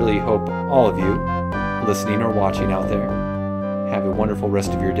I really hope all of you, listening or watching out there, have a wonderful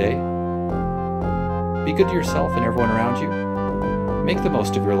rest of your day. Be good to yourself and everyone around you. Make the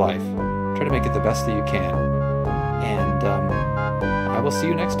most of your life. Try to make it the best that you can. And I will see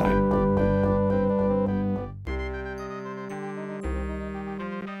you next time.